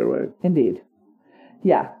coming their way. Indeed.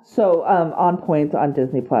 Yeah. So On Point on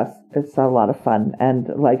Disney Plus, it's a lot of fun. And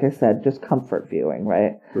like I said, just comfort viewing,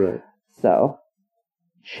 right? Right. So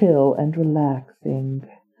chill and relaxing.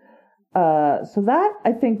 So that,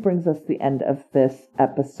 I think, brings us to the end of this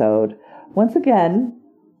episode. Once again,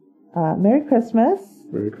 Merry Christmas.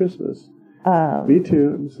 Merry Christmas. Me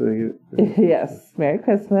too. I'm saying it. Yes. Merry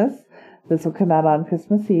Christmas. This will come out on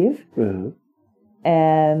Christmas Eve. Uh-huh.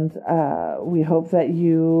 And we hope that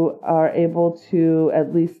you are able to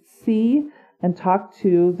at least see and talk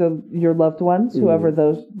to your loved ones, whoever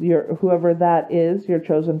that is, your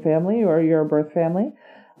chosen family or your birth family.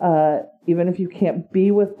 Even if you can't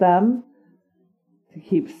be with them, to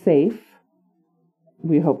keep safe.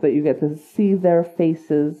 We hope that you get to see their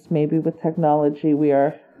faces. Maybe with technology, we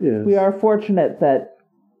are fortunate that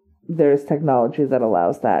there's technology that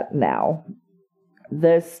allows that now.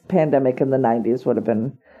 This pandemic in the 90s would have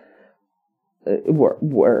been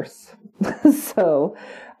worse. So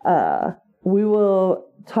we will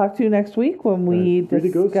talk to you next week when we discuss... Read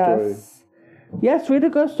a ghost story. Yes, read a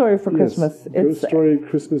ghost story for Christmas. Ghost story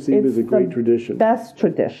Christmas Eve is a great tradition. Best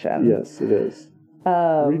tradition. Yes, it is.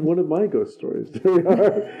 Read one of my ghost stories. There we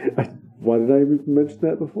are. Why did I even mention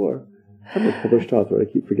that before? I'm a published author. I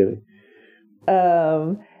keep forgetting.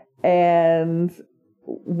 And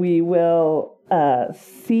we will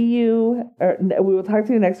see you, or we will talk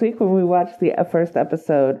to you next week when we watch the first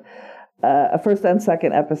and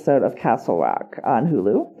second episode of Castle Rock on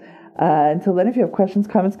Hulu. Until then, if you have questions,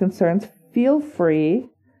 comments, concerns, feel free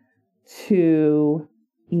to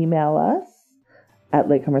email us at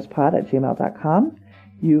latecomerspod@gmail.com.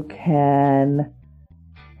 You can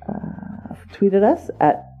tweet at us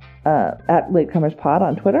at latecomerspod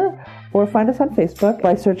on Twitter, or find us on Facebook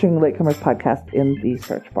by searching Latecomers Podcast in the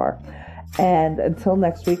search bar. And until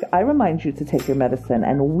next week, I remind you to take your medicine,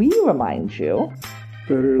 and we remind you,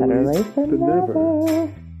 better late than never.